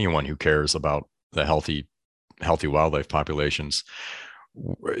and anyone who cares about the healthy wildlife populations,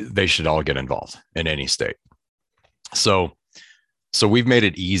 they should all get involved in any state. So we've made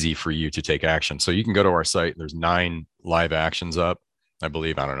it easy for you to take action. So you can go to our site. There's 9 live actions up. I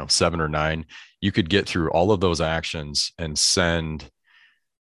believe, 7 or 9. You could get through all of those actions and send,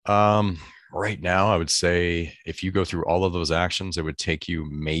 right now, I would say if you go through all of those actions, it would take you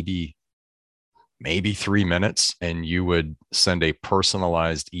maybe 3 minutes, and you would send a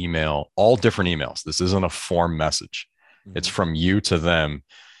personalized email, all different emails. This isn't a form message. Mm-hmm. It's from you to them,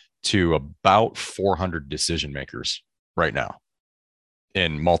 to about 400 decision makers right now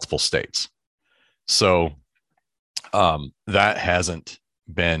in multiple states. So That hasn't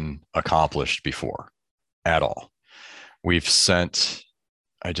been accomplished before at all. We've sent,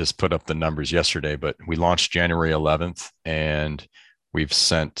 I just put up the numbers yesterday, but we launched January 11th and we've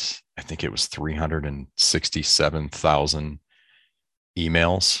sent, I think it was 367,000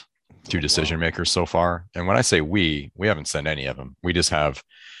 emails to decision makers so far. And when I say we haven't sent any of them. We're just kind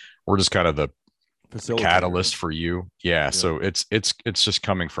of the catalyst for you. Yeah. So it's just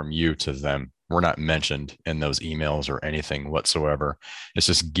coming from you to them. We're not mentioned in those emails or anything whatsoever. It's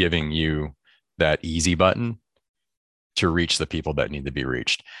just giving you that easy button to reach the people that need to be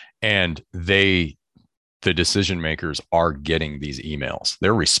reached. And the decision makers are getting these emails.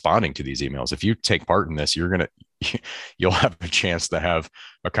 They're responding to these emails. If you take part in this, you'll have a chance to have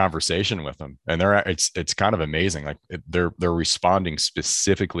a conversation with them. And it's kind of amazing. Like they're responding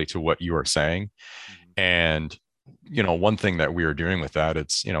specifically to what you are saying. And, one thing that we are doing with that,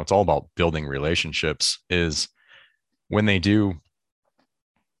 it's all about building relationships, is when they do,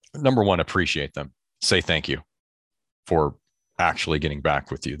 number one, appreciate them, say thank you for actually getting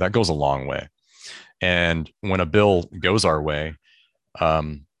back with you. That goes a long way. And when a bill goes our way,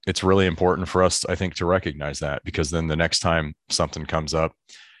 it's really important for us, I think, to recognize that, because then the next time something comes up,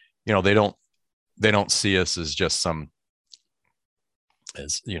 they don't see us as just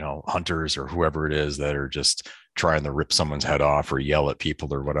hunters or whoever it is that are just trying to rip someone's head off or yell at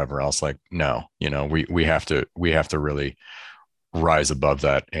people or whatever else. Like, no, we have to really rise above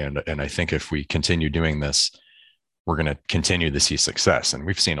that. And I think if we continue doing this, we're going to continue to see success. And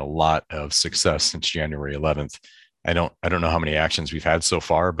we've seen a lot of success since January 11th. I don't know how many actions we've had so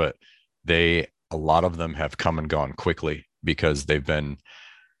far, but a lot of them have come and gone quickly because they've been,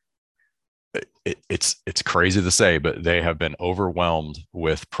 it's crazy to say, but they have been overwhelmed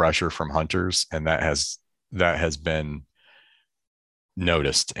with pressure from hunters. And that has been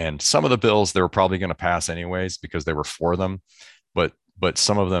noticed. And some of the bills they were probably going to pass anyways because they were for them. But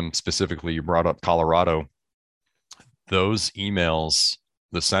some of them, specifically, you brought up Colorado, those emails,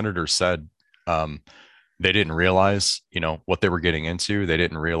 the senator said they didn't realize, what they were getting into. They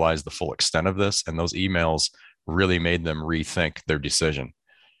didn't realize the full extent of this. And those emails really made them rethink their decision.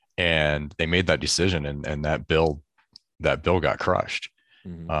 And they made that decision, and that bill got crushed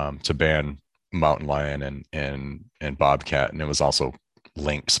to ban mountain lion and bobcat. And it was also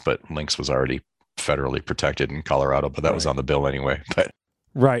lynx, but lynx was already federally protected in Colorado, but that was on the bill anyway. But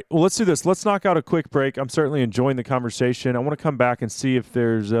right. Well, let's do this. Let's knock out a quick break. I'm certainly enjoying the conversation. I want to come back and see if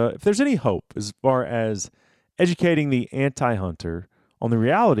there's any hope as far as educating the anti-hunter on the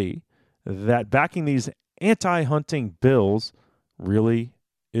reality that backing these anti-hunting bills really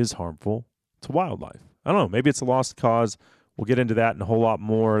is harmful to wildlife. I don't know. Maybe it's a lost cause. We'll get into that and a whole lot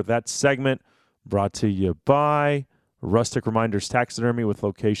more. That segment brought to you by Rustic Reminders Taxidermy with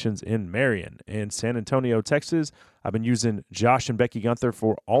locations in Marion and San Antonio, Texas. I've been using Josh and Becky Gunther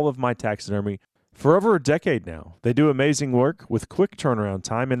for all of my taxidermy for over a decade now. They do amazing work with quick turnaround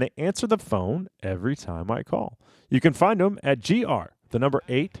time, and they answer the phone every time I call. You can find them at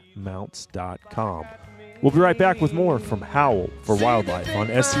gr8mounts.com. We'll be right back with more from Howl for Wildlife on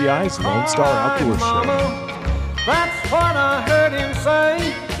SCI's Lone Star Outdoor Show. That's what I heard him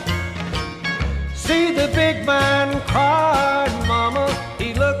say. See the big man cry, mama.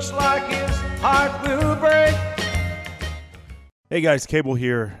 He looks like his heart will break. Hey guys, Cable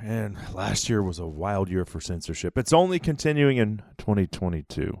here, and last year was a wild year for censorship. It's only continuing in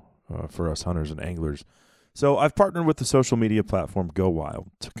 2022 for us hunters and anglers. So I've partnered with the social media platform Go Wild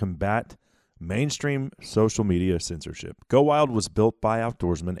to combat mainstream social media censorship. Go Wild was built by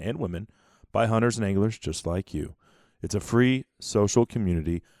outdoorsmen and women, by hunters and anglers just like you. It's a free social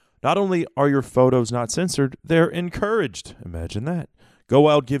community. Not only are your photos not censored, they're encouraged. Imagine that. Go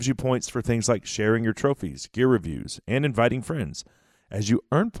Wild gives you points for things like sharing your trophies, gear reviews, and inviting friends. As you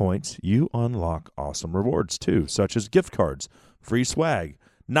earn points, you unlock awesome rewards too, such as gift cards, free swag,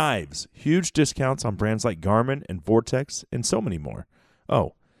 knives, huge discounts on brands like Garmin and Vortex, and so many more.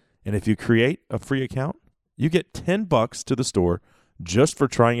 Oh, and if you create a free account, you get $10 to the store just for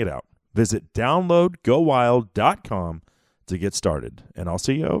trying it out. Visit downloadgowild.com to get started, and I'll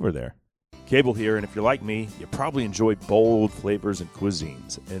see you over there. Cable here, and if you're like me, you probably enjoy bold flavors and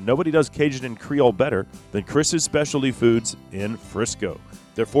cuisines, and nobody does Cajun and Creole better than Chris's Specialty Foods in Frisco.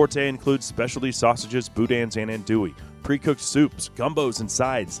 Their forte includes specialty sausages, boudins, and andouille, pre-cooked soups, gumbos, and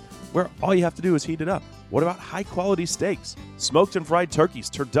sides, where all you have to do is heat it up. What about high-quality steaks, smoked and fried turkeys,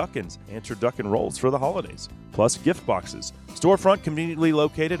 turduckens, and turducken rolls for the holidays, plus gift boxes. Storefront conveniently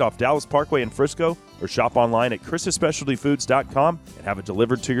located off Dallas Parkway in Frisco, or shop online at chrissspecialtyfoods.com and have it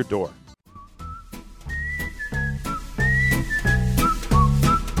delivered to your door.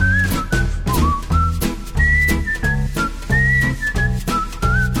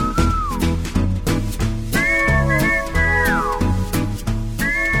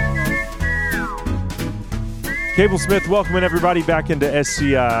 Cable Smith, welcoming everybody back into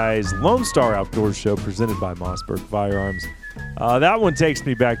SCI's Lone Star Outdoor Show presented by Mossberg Firearms. That one takes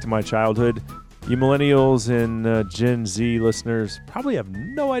me back to my childhood. You millennials and Gen Z listeners probably have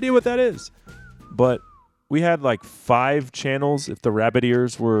no idea what that is. But we had like 5 channels if the rabbit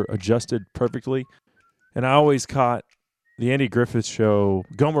ears were adjusted perfectly. And I always caught the Andy Griffith Show,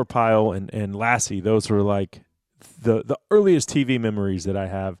 Gomer Pyle, and Lassie. Those were like the earliest TV memories that I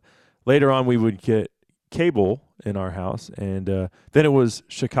have. Later on, we would get cable in our house, and then it was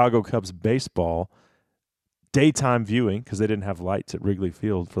Chicago Cubs baseball, daytime viewing, because they didn't have lights at Wrigley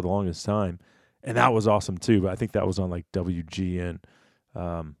Field for the longest time, and that was awesome too. But I think that was on like WGN.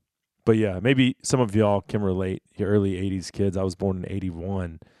 But yeah, maybe some of y'all can relate. Your early 80s kids. I was born in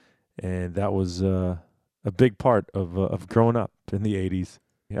 81, and that was a big part of growing up in the 80s.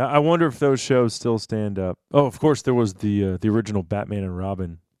 Yeah, I wonder if those shows still stand up. Oh, of course, there was the original Batman and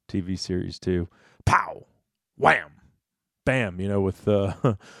Robin TV series too. Pow, wham, bam, with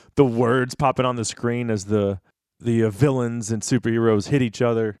the words popping on the screen as the villains and superheroes hit each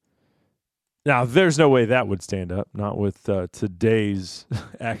other. Now, there's no way that would stand up, not with today's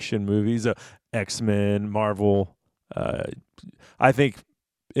action movies, X-Men, Marvel. I think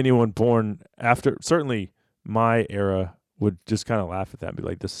anyone born after, certainly my era, would just kind of laugh at that and be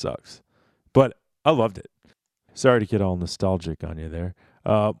like, this sucks. But I loved it. Sorry to get all nostalgic on you there.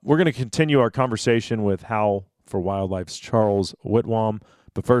 We're going to continue our conversation with Howl for Wildlife's Charles Whitwam.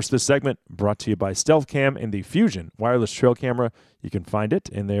 But first, this segment brought to you by Stealth Cam and the Fusion wireless trail camera. You can find it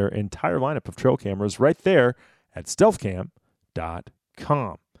in their entire lineup of trail cameras right there at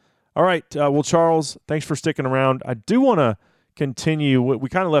stealthcam.com. All right. Well, Charles, thanks for sticking around. I do want to continue. We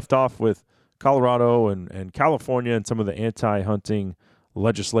kind of left off with Colorado and California and some of the anti-hunting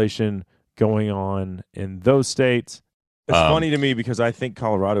legislation going on in those states. It's funny to me because I think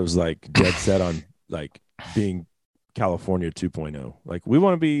Colorado's like dead set on like being California 2.0. Like, we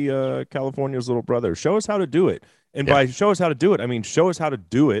want to be California's little brother. Show us how to do it. And by show us how to do it, I mean show us how to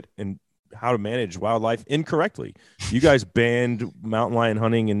do it and how to manage wildlife incorrectly. You guys banned mountain lion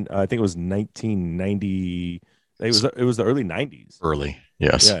hunting in I think it was 1990. It was the early 90s. Early,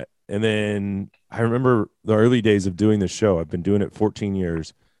 yes. Yeah. And then I remember the early days of doing this show. I've been doing it 14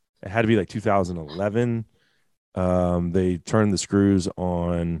 years. It had to be like 2011. They turned the screws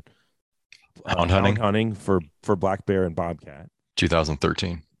on hound hunting for black bear and bobcat.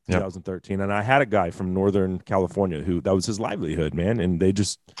 2013. 2013. And I had a guy from Northern California who that was his livelihood, man. And they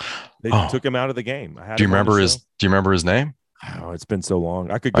took him out of the game. Do you remember his name? Oh, it's been so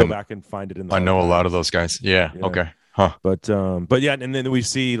long. I could go back and find it in the I know archives. a lot of those guys. Yeah. Okay. Huh. But yeah, and then we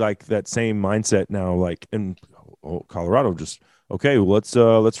see like that same mindset now, like in Colorado, just okay, well,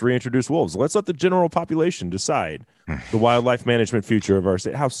 let's reintroduce wolves. Let's let the general population decide the wildlife management future of our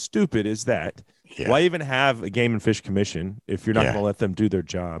state. How stupid is that? Yeah. Why even have a game and fish commission if you're not going to let them do their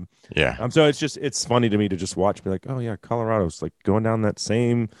job? Yeah. So it's funny to me to just watch, be like, oh yeah, Colorado's like going down that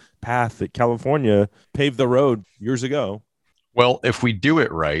same path that California paved the road years ago. Well, if we do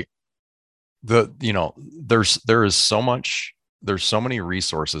it right, there's so many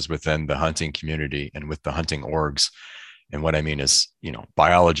resources within the hunting community and with the hunting orgs. And what I mean is,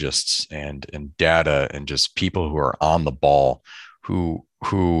 biologists and data and just people who are on the ball who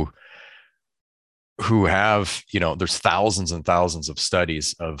have, there's thousands and thousands of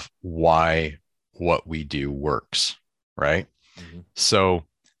studies of why what we do works. Right. Mm-hmm. So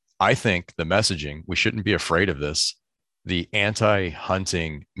I think the messaging, we shouldn't be afraid of this. The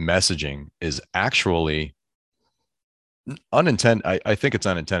anti-hunting messaging is actually unintended. I think it's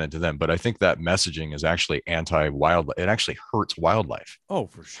unintended to them, but I think that messaging is actually anti-wildlife. It actually hurts wildlife. Oh,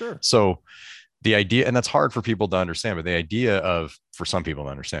 for sure. So the idea, and that's hard for people to understand, but the idea of, for some people to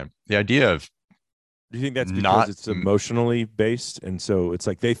understand, the idea of, do you think that's because it's emotionally based? And so it's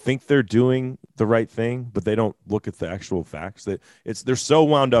like they think they're doing the right thing, but they don't look at the actual facts. They're so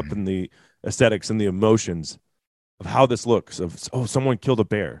wound up in the aesthetics and the emotions of how this looks, someone killed a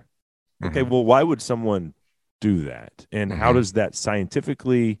bear. Okay, well, why would someone do that? And how does that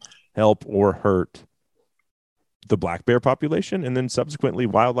scientifically help or hurt the black bear population and then subsequently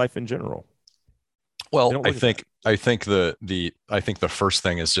wildlife in general? Well, I think the first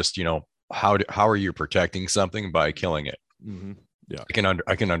thing is just, how are you protecting something by killing it? Mm-hmm. Yeah,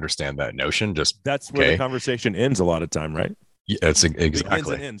 I can understand that notion. Just that's where the conversation ends a lot of time, right? Yeah, it's exactly. It begins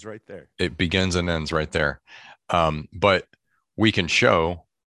and ends right there. It begins and ends right there. But we can show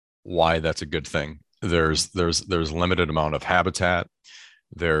why that's a good thing. There's limited amount of habitat.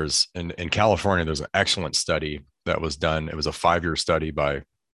 There's in California, there's an excellent study that was done. It was a 5-year study by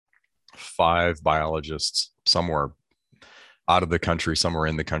 5 biologists somewhere out of the country, some are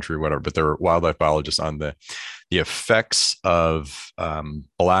in the country, whatever, but they're wildlife biologists on the effects of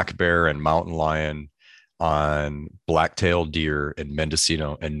black bear and mountain lion on black-tailed deer in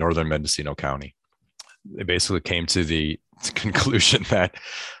Mendocino and northern Mendocino County. They basically came to the conclusion that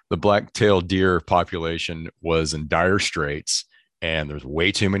the black-tailed deer population was in dire straits, and there's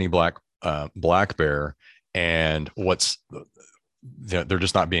way too many black bear, and they're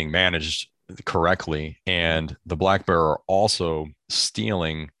just not being managed correctly. And the black bear are also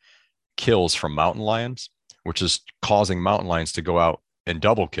stealing kills from mountain lions, which is causing mountain lions to go out and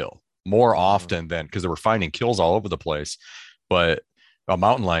double kill more often than, because they were finding kills all over the place, but a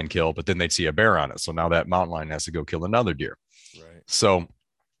mountain lion kill, but then they'd see a bear on it. So now that mountain lion has to go kill another deer. Right. So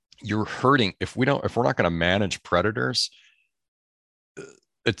you're hurting if we're not going to manage predators.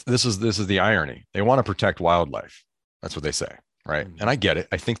 This is the irony. They want to protect wildlife. That's what they say. Right. And I get it.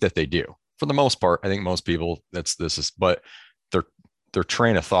 I think that they do for the most part. I think most people but their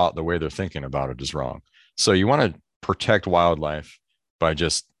train of thought, the way they're thinking about it is wrong. So you want to protect wildlife by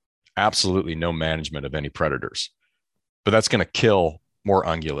just absolutely no management of any predators, but that's going to kill more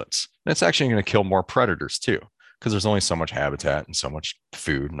ungulates. And it's actually going to kill more predators too, because there's only so much habitat and so much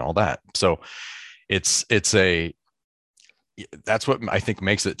food and all that. So that's what I think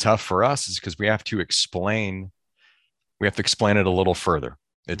makes it tough for us, is because we have to explain it a little further.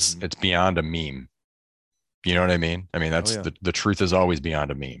 It's beyond a meme. You know what I mean? I mean, that's the truth is always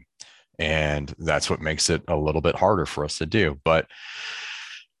beyond a meme. And that's what makes it a little bit harder for us to do. But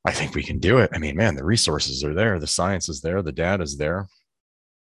I think we can do it. I mean, man, the resources are there. The science is there. The data is there.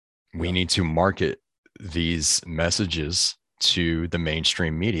 We need to market these messages to the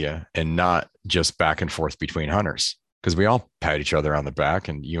mainstream media and not just back and forth between hunters, because we all pat each other on the back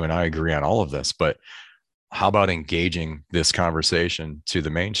and you and I agree on all of this. But how about engaging this conversation to the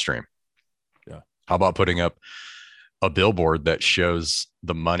mainstream? Yeah. How about putting up a billboard that shows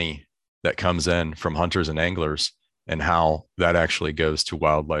the money that comes in from hunters and anglers and how that actually goes to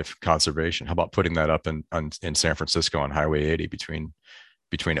wildlife conservation? How about putting that up in San Francisco on Highway 80 between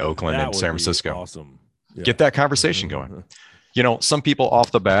Oakland and San Francisco? Awesome. Yeah. Get that conversation going. You know, some people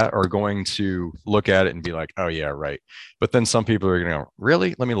off the bat are going to look at it and be like, oh yeah, right. But then some people are going to go,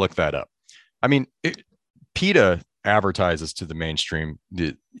 really? Let me look that up. I mean, PETA advertises to the mainstream.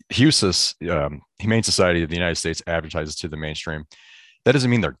 The HUSIS, Humane Society of the United States, advertises to the mainstream. That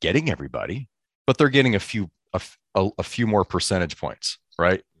doesn't mean they're getting everybody, but they're getting a few more percentage points,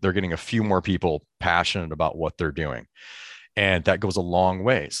 right? They're getting a few more people passionate about what they're doing. And that goes a long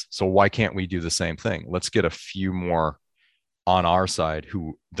ways. So why can't we do the same thing? Let's get a few more on our side,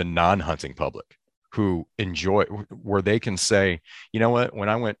 the non-hunting public, who enjoy, where they can say, you know what, when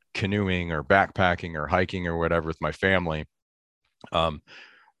I went canoeing or backpacking or hiking or whatever with my family,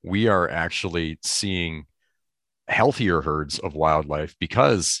 we are actually seeing healthier herds of wildlife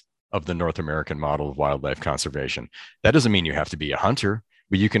because of the North American model of wildlife conservation. That doesn't mean you have to be a hunter,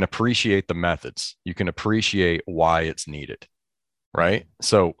 but you can appreciate the methods. You can appreciate why it's needed, right?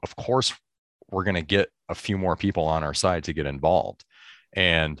 So of course we're going to get a few more people on our side to get involved.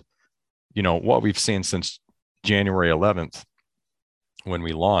 And, you know, what we've seen since January 11th, when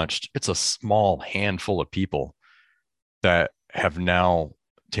we launched, it's a small handful of people that have now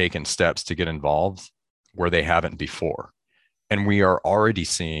taken steps to get involved where they haven't before. And we are already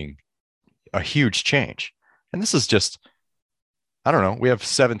seeing a huge change. And this is just, I don't know, we have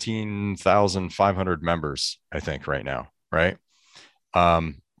 17,500 members, I think, right now, right?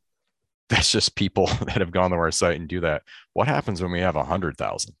 That's just people that have gone to our site and do that. What happens when we have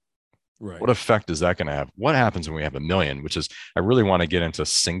 100,000? Right. What effect is that going to have? What happens when we have 1 million, which is, I really want to get into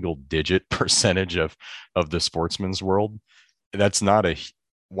single digit percentage of the sportsman's world. That's not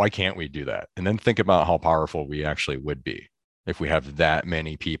why can't we do that? And then think about how powerful we actually would be if we have that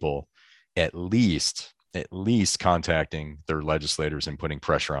many people at least contacting their legislators and putting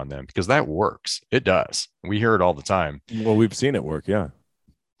pressure on them, because that works. It does. We hear it all the time. Well, we've seen it work. Yeah.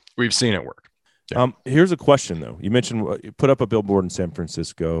 We've seen it work. Yeah. Here's a question though. You mentioned you put up a billboard in San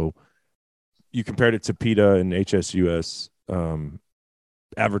Francisco. You compared it to PETA and HSUS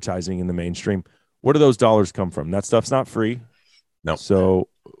advertising in the mainstream. Where do those dollars come from? That stuff's not free. No. So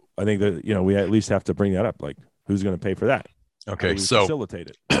I think that, you know, we at least have to bring that up. Like, who's going to pay for that? Okay. So facilitate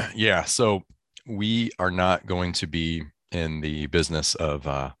it. Yeah. So we are not going to be in the business of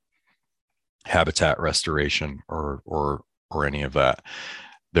habitat restoration or any of that.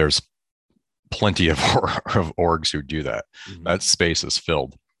 There's plenty of orgs who do that. Mm-hmm. That space is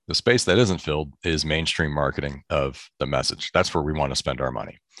filled. The space that isn't filled is mainstream marketing of the message. That's where we want to spend our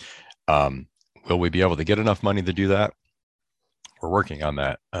money. Will we be able to get enough money to do that? We're working on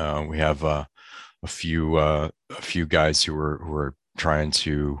that. We have a few guys who were trying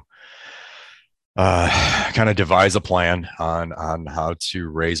to kind of devise a plan on how to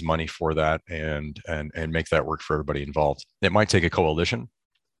raise money for that and make that work for everybody involved. It might take a coalition,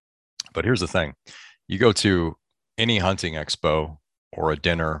 but here's the thing: you go to any hunting expo or a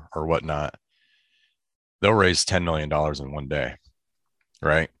dinner or whatnot, they'll raise $10 million in one day,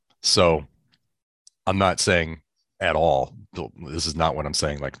 right? So I'm not saying at all, this is not what I'm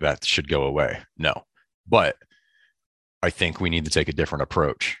saying, like that should go away. No, but I think we need to take a different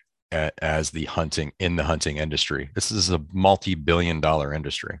approach as the hunting industry. This is a multi-billion-dollar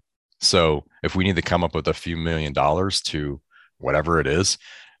industry. So if we need to come up with a few $1 million to whatever it is,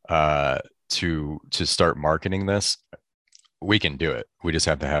 to start marketing this, we can do it. We just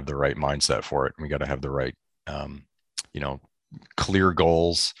have to have the right mindset for it. We got to have the right, clear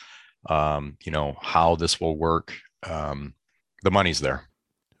goals, how this will work. The money's there.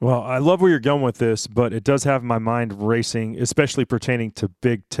 Well, I love where you're going with this, but it does have my mind racing, especially pertaining to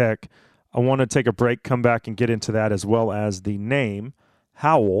big tech. I want to take a break, come back and get into that, as well as the name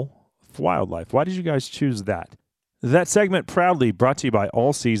Howl Wildlife. Why did you guys choose that? That segment proudly brought to you by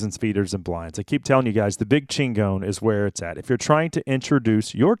All Seasons Feeders and Blinds. I keep telling you guys, the Big Chingon is where it's at. If you're trying to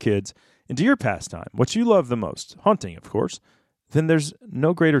introduce your kids into your pastime, what you love the most, hunting, of course, then there's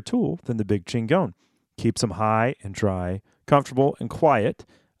no greater tool than the Big Chingon. Keeps them high and dry, comfortable and quiet.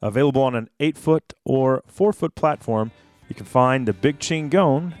 Available on an 8-foot or 4-foot platform. You can find the Big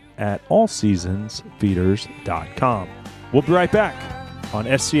Chingon at allseasonsfeeders.com. We'll be right back on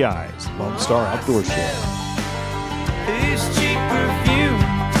SCI's Lone Star Outdoor Show. It's cheap perfume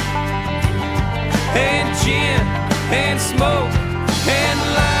and gin and smoke and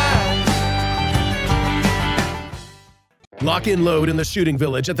lies. Lock and load in the shooting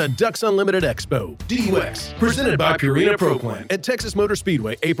village at the Ducks Unlimited Expo, DUX, presented by Purina Pro Plan at Texas Motor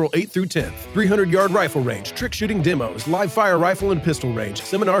Speedway, April 8th through 10th. 300-yard rifle range, trick shooting demos, live fire rifle and pistol range,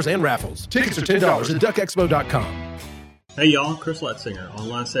 seminars and raffles. Tickets are $10 at duckexpo.com. Hey y'all, Chris Letzinger,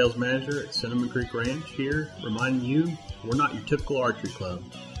 online sales manager at Cinnamon Creek Ranch here, reminding you we're not your typical archery club.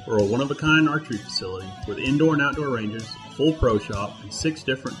 We're a one-of-a-kind archery facility with indoor and outdoor ranges, full pro shop, and 6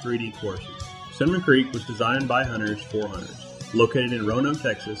 different 3D courses. Cinnamon Creek was designed by hunters for hunters. Located in Roanoke,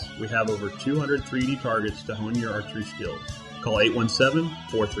 Texas, we have over 200 3D targets to hone your archery skills. Call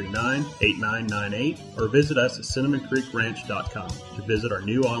 817-439-8998 or visit us at cinnamoncreekranch.com to visit our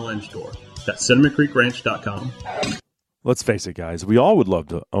new online store. That's cinnamoncreekranch.com. Let's face it, guys, we all would love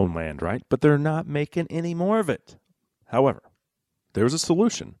to own land, right? But they're not making any more of it. However, there's a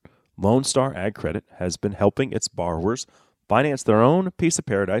solution. Lone Star Ag Credit has been helping its borrowers finance their own piece of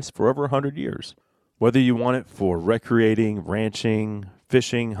paradise for over 100 years. Whether you want it for recreating, ranching,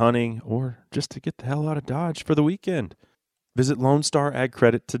 fishing, hunting, or just to get the hell out of Dodge for the weekend, visit Lone Star Ag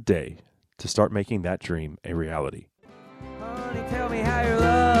Credit today to start making that dream a reality. Honey, tell me how your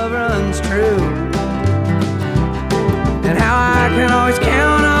love runs true, and how I can always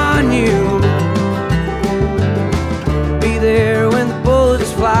count on you. Be there when the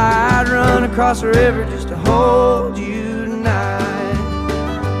bullets fly. I'd run across the river just to hold you tonight.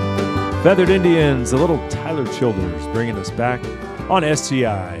 Feathered Indians, a little Tyler Childers bringing us back on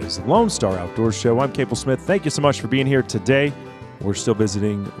SCI's Lone Star Outdoor Show. I'm Cable Smith. Thank you so much for being here today. We're still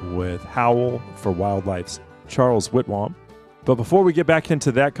visiting with Howl for Wildlife's Charles Whitwam. But before we get back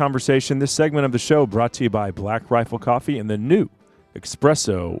into that conversation, this segment of the show brought to you by Black Rifle Coffee and the new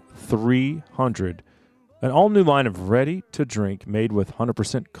Espresso 300, an all-new line of ready-to-drink made with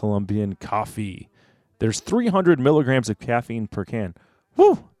 100% Colombian coffee. There's 300 milligrams of caffeine per can.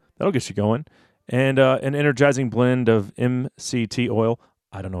 Woo! That'll get you going. And an energizing blend of MCT oil.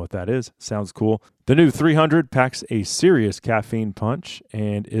 I don't know what that is. Sounds cool. The new 300 packs a serious caffeine punch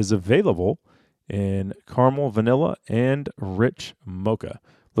and is available in caramel, vanilla, and rich mocha.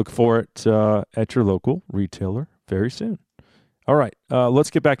 Look for it at your local retailer very soon. All right, let's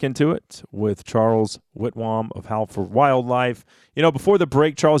get back into it with Charles Whitwam of Howl for Wildlife. You know, before the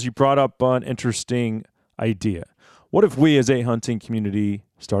break, Charles, you brought up an interesting idea. What if we as a hunting community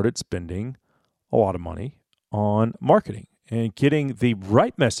started spending a lot of money on marketing and getting the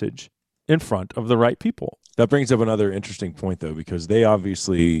right message in front of the right people? That brings up another interesting point, though, because they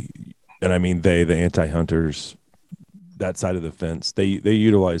obviously, and I mean the anti-hunters, that side of the fence, they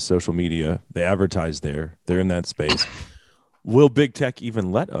utilize social media. They advertise there. They're in that space. Will big tech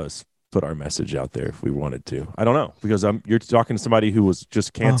even let us put our message out there if we wanted to? I don't know, because you're talking to somebody who was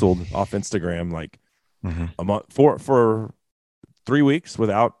just canceled off Instagram like a month for 3 weeks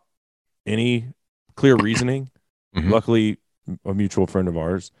without any clear reasoning. Luckily, a mutual friend of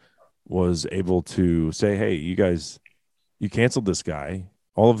ours was able to say, hey, you guys, you canceled this guy.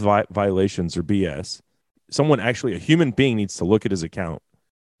 all of the violations are BS. Someone actually, a human being, needs to look at his account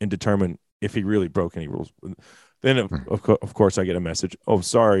and determine if he really broke any rules. Then, of course, I get a message. Oh,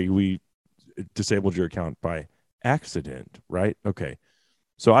 sorry, we disabled your account by accident, right? Okay.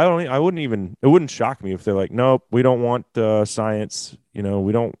 So it wouldn't shock me if they're like, nope, we don't want science. You know,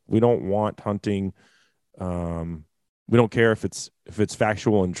 we don't want hunting. We don't care if it's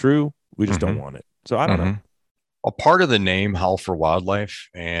factual and true. We just don't want it. So I don't know. A part of the name Howl for Wildlife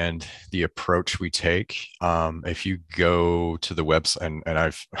and the approach we take, if you go to the website, and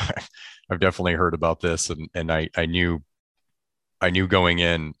I've definitely heard about this, and I knew going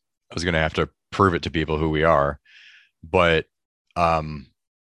in I was going to have to prove it to people who we are, but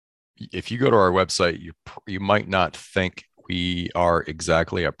if you go to our website, you might not think we are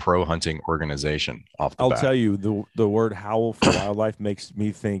exactly a pro hunting organization off the bat. I'll tell you, the word Howl for Wildlife makes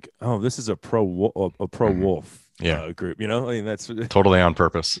me think, oh, this is a pro wolf group. You know, I mean, that's totally on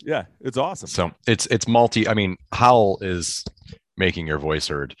purpose. Yeah, it's awesome. So it's multi. I mean, Howl is making your voice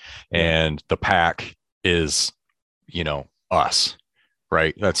heard, and the pack is, you know, us,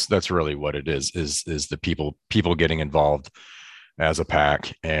 right? That's really what it is the people getting involved as a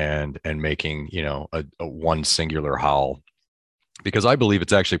pack and making, you know, a one singular howl, because I believe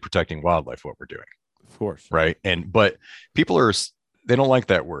it's actually protecting wildlife, what we're doing. Of course. Right. But people they don't like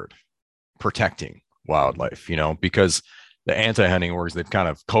that word, protecting wildlife, you know, because the anti-hunting orgs, they've kind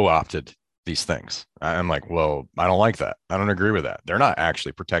of co-opted these things. I'm like, well, I don't like that. I don't agree with that. They're not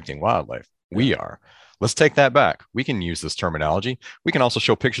actually protecting wildlife. We are. Let's take that back. We can use this terminology. We can also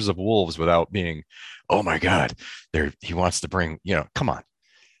show pictures of wolves without being, oh my God, he wants to bring, you know, come on.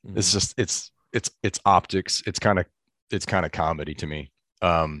 It's just, it's optics. It's kind of comedy to me.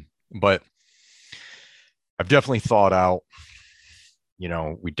 But I've definitely thought out, you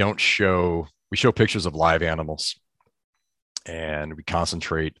know, we show pictures of live animals, and we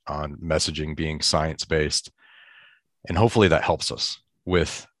concentrate on messaging being science-based, and hopefully that helps us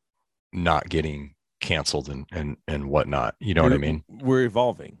with not getting canceled and whatnot. You know what I mean? We're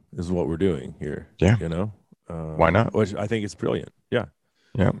evolving is what we're doing here. Yeah. You know, why not? Which I think it's brilliant. Yeah.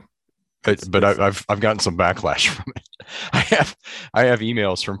 Yeah. But I've gotten some backlash from it. I have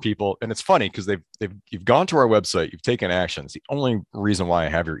emails from people, and it's funny because you've gone to our website, you've taken action. It's the only reason why I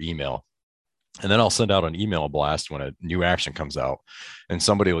have your email. And then I'll send out an email blast when a new action comes out, and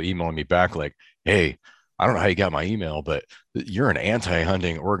somebody will email me back like, hey, I don't know how you got my email, but you're an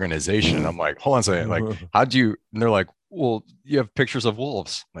anti-hunting organization. And I'm like, hold on a second. Like, how'd you? And they're like, well, you have pictures of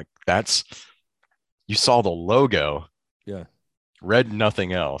wolves. Like, you saw the logo. Yeah. Read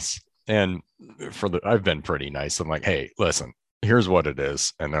nothing else. And I've been pretty nice. I'm like, hey, listen, here's what it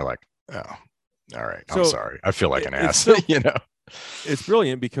is. And they're like, oh, all right. I'm sorry. I feel like an ass, you know? It's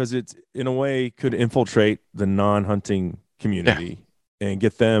brilliant because it's, in a way, could infiltrate the non-hunting community and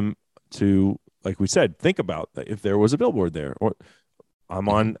get them to, like we said, think about if there was a billboard there, or I'm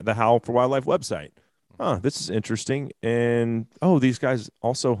on the Howl for Wildlife website. This is interesting. And, these guys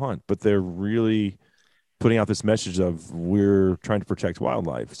also hunt, but they're really putting out this message of we're trying to protect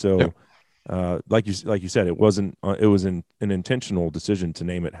wildlife. So like you said, it was an intentional decision to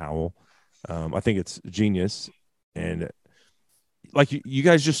name it Howl. I think it's genius. And like you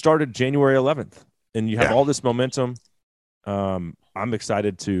guys just started January 11th, and you have all this momentum. I'm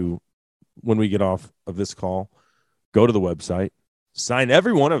excited to, when we get off of this call, go to the website, sign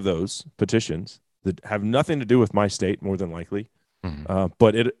every one of those petitions that have nothing to do with my state, more than likely.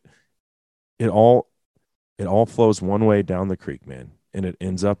 But it all flows one way down the creek, man. And it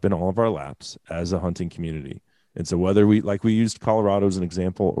ends up in all of our laps as a hunting community. And so whether we used Colorado as an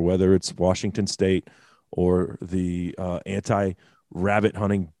example, or whether it's Washington State or the anti-rabbit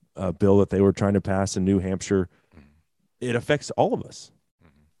hunting bill that they were trying to pass in New Hampshire, it affects all of us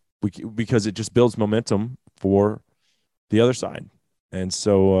because it just builds momentum for the other side. And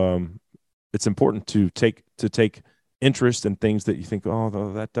so it's important to take interest in things that you think,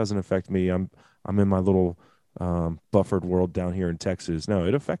 that doesn't affect me. I'm in my little buffered world down here in Texas. No,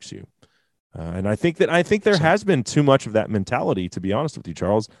 it affects you. And I think there has been too much of that mentality, to be honest with you,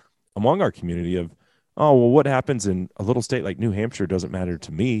 Charles, among our community of, what happens in a little state like New Hampshire doesn't matter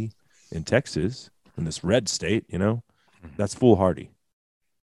to me in Texas, in this red state, you know. That's foolhardy.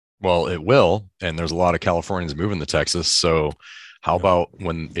 Well, it will. And there's a lot of Californians moving to Texas. So how about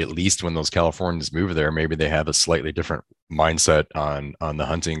when those Californians move there, maybe they have a slightly different mindset on the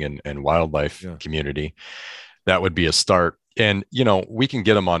hunting and wildlife community. That would be a start. And, you know, we can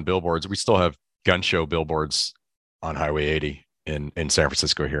get them on billboards. We still have gun show billboards on Highway 80 in San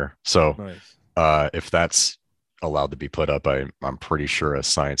Francisco here. So if that's allowed to be put up, I'm pretty sure a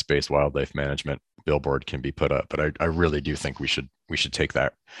science-based wildlife management billboard can be put up. But I really do think we should take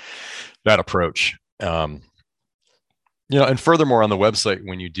that approach. And furthermore, on the website,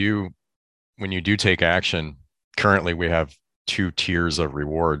 when you do take action, currently we have 2 tiers of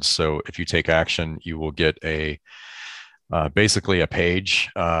rewards. So if you take action, you will get basically a page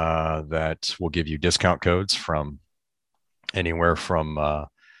that will give you discount codes from anywhere from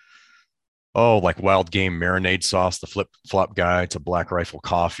like Wild Game marinade sauce, the flip flop guy, to Black Rifle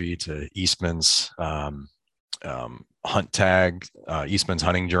coffee, to Eastman's hunt tag, Eastman's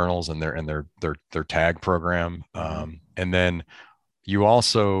hunting journals, and their tag program. And then you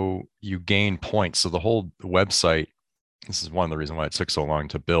gain points. So the whole website, this is one of the reasons why it took so long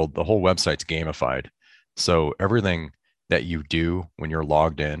to build. The whole website's gamified. So everything that you do when you're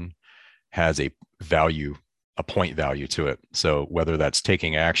logged in has a point value to it. So whether that's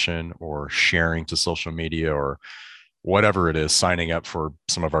taking action or sharing to social media or whatever it is, signing up for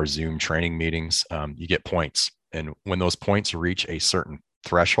some of our Zoom training meetings, you get points. And when those points reach a certain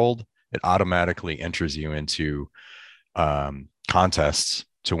threshold, it automatically enters you into contests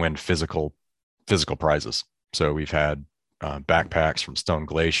to win physical prizes. So we've had backpacks from Stone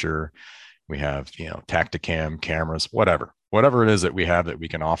Glacier. We have, Tacticam cameras, whatever it is that we have that we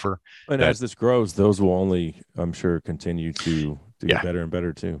can offer. And as this grows, those will only, I'm sure, continue to get better and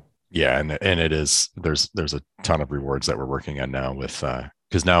better too. Yeah. And it is, there's a ton of rewards that we're working on now with,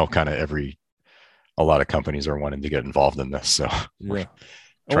 because now kind of a lot of companies are wanting to get involved in this. So we're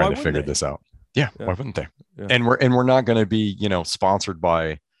trying to figure this out. Yeah. Why wouldn't they? Yeah. And we're not going to be, sponsored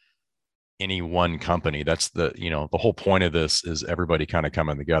by any one company. That's the whole point of this is everybody kind of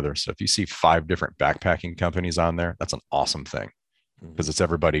coming together. So if you see 5 different backpacking companies on there, that's an awesome thing, because it's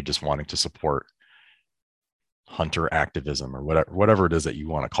everybody just wanting to support hunter activism or whatever it is that you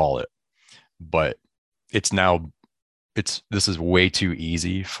want to call it. But this is way too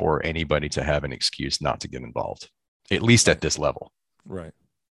easy for anybody to have an excuse not to get involved, at least at this level. Right.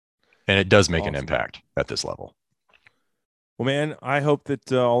 And it does make an impact at this level. Well, man, I hope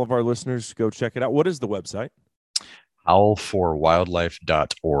that all of our listeners go check it out. What is the website?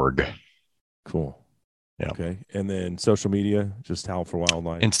 howlforwildlife.org. Cool. Yeah. Okay. And then social media, just Howl for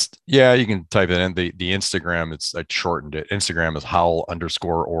Wildlife. You can type it in. The Instagram, I shortened it. Instagram is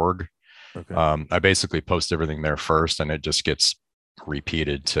howl_org. Okay. I basically post everything there first, and it just gets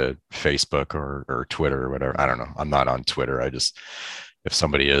repeated to Facebook or Twitter or whatever. I don't know. I'm not on Twitter. If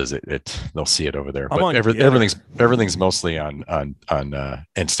somebody is, they'll see it over there. But everything's mostly on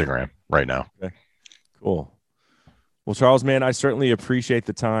Instagram right now. Okay. Cool. Well, Charles, man, I certainly appreciate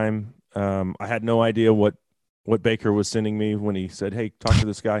the time. I had no idea what Baker was sending me when he said, "Hey, talk to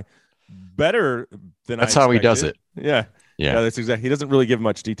this guy." Better than that's how he does it. Yeah. That's exactly. He doesn't really give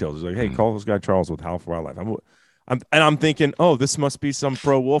much details. He's like, "Hey, call this guy Charles with Howl for Wildlife." I'm thinking, oh, this must be some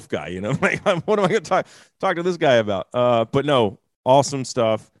pro wolf guy. Like, what am I going to talk to this guy about? But no. Awesome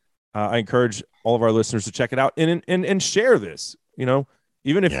stuff. I encourage all of our listeners to check it out and share this.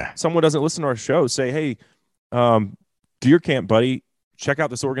 Even if someone doesn't listen to our show, say, "Hey, Deer Camp buddy, check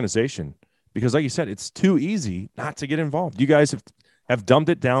out this organization," because, like you said, it's too easy not to get involved. You guys have dumbed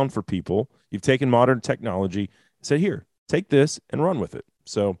it down for people. You've taken modern technology, said, "Here, take this and run with it."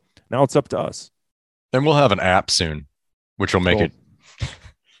 So now it's up to us. And we'll have an app soon, which will make it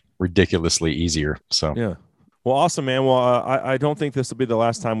ridiculously easier. So yeah. Well, awesome, man. Well, I don't think this will be the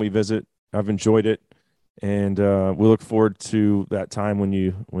last time we visit. I've enjoyed it, and we look forward to that time when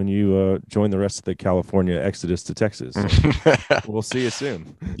you join the rest of the California exodus to Texas. So we'll see you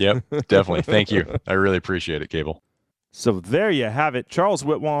soon. Yep, definitely. Thank you. I really appreciate it, Cable. So there you have it. Charles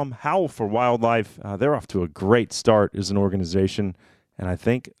Whitwam, Howl for Wildlife. They're off to a great start as an organization, and I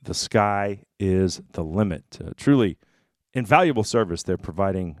think the sky is the limit. Truly invaluable service they're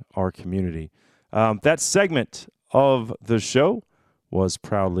providing our community. That segment of the show was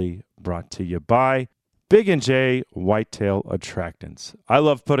proudly brought to you by Big & J Whitetail Attractants. I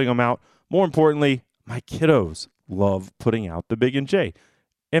love putting them out. More importantly, my kiddos love putting out the Big & J.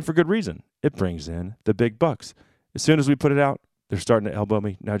 And for good reason. It brings in the big bucks. As soon as we put it out, they're starting to elbow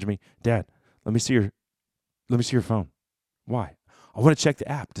me, nudge me. "Dad, let me see your phone." "Why?" "I want to check the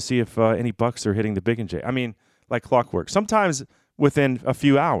app to see if any bucks are hitting the Big & J." I mean, like clockwork. Sometimes within a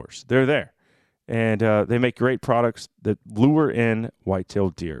few hours, they're there. And they make great products that lure in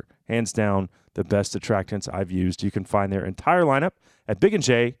white-tailed deer. Hands down, the best attractants I've used. You can find their entire lineup at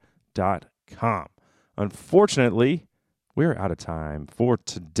bigandj.com. Unfortunately, we're out of time for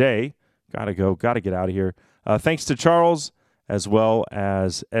today. Gotta go. Gotta get out of here. Thanks to Charles, as well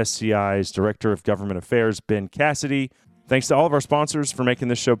as SCI's Director of Government Affairs, Ben Cassidy. Thanks to all of our sponsors for making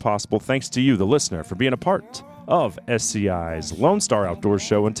this show possible. Thanks to you, the listener, for being a part of SCI's Lone Star Outdoors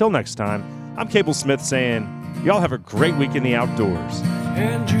Show. Until next time, I'm Cable Smith saying, y'all have a great week in the outdoors.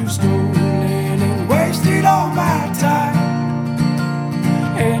 And you stolen and wasted all my time.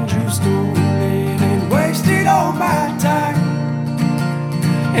 And you stolen and wasted all my time.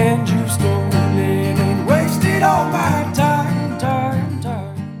 And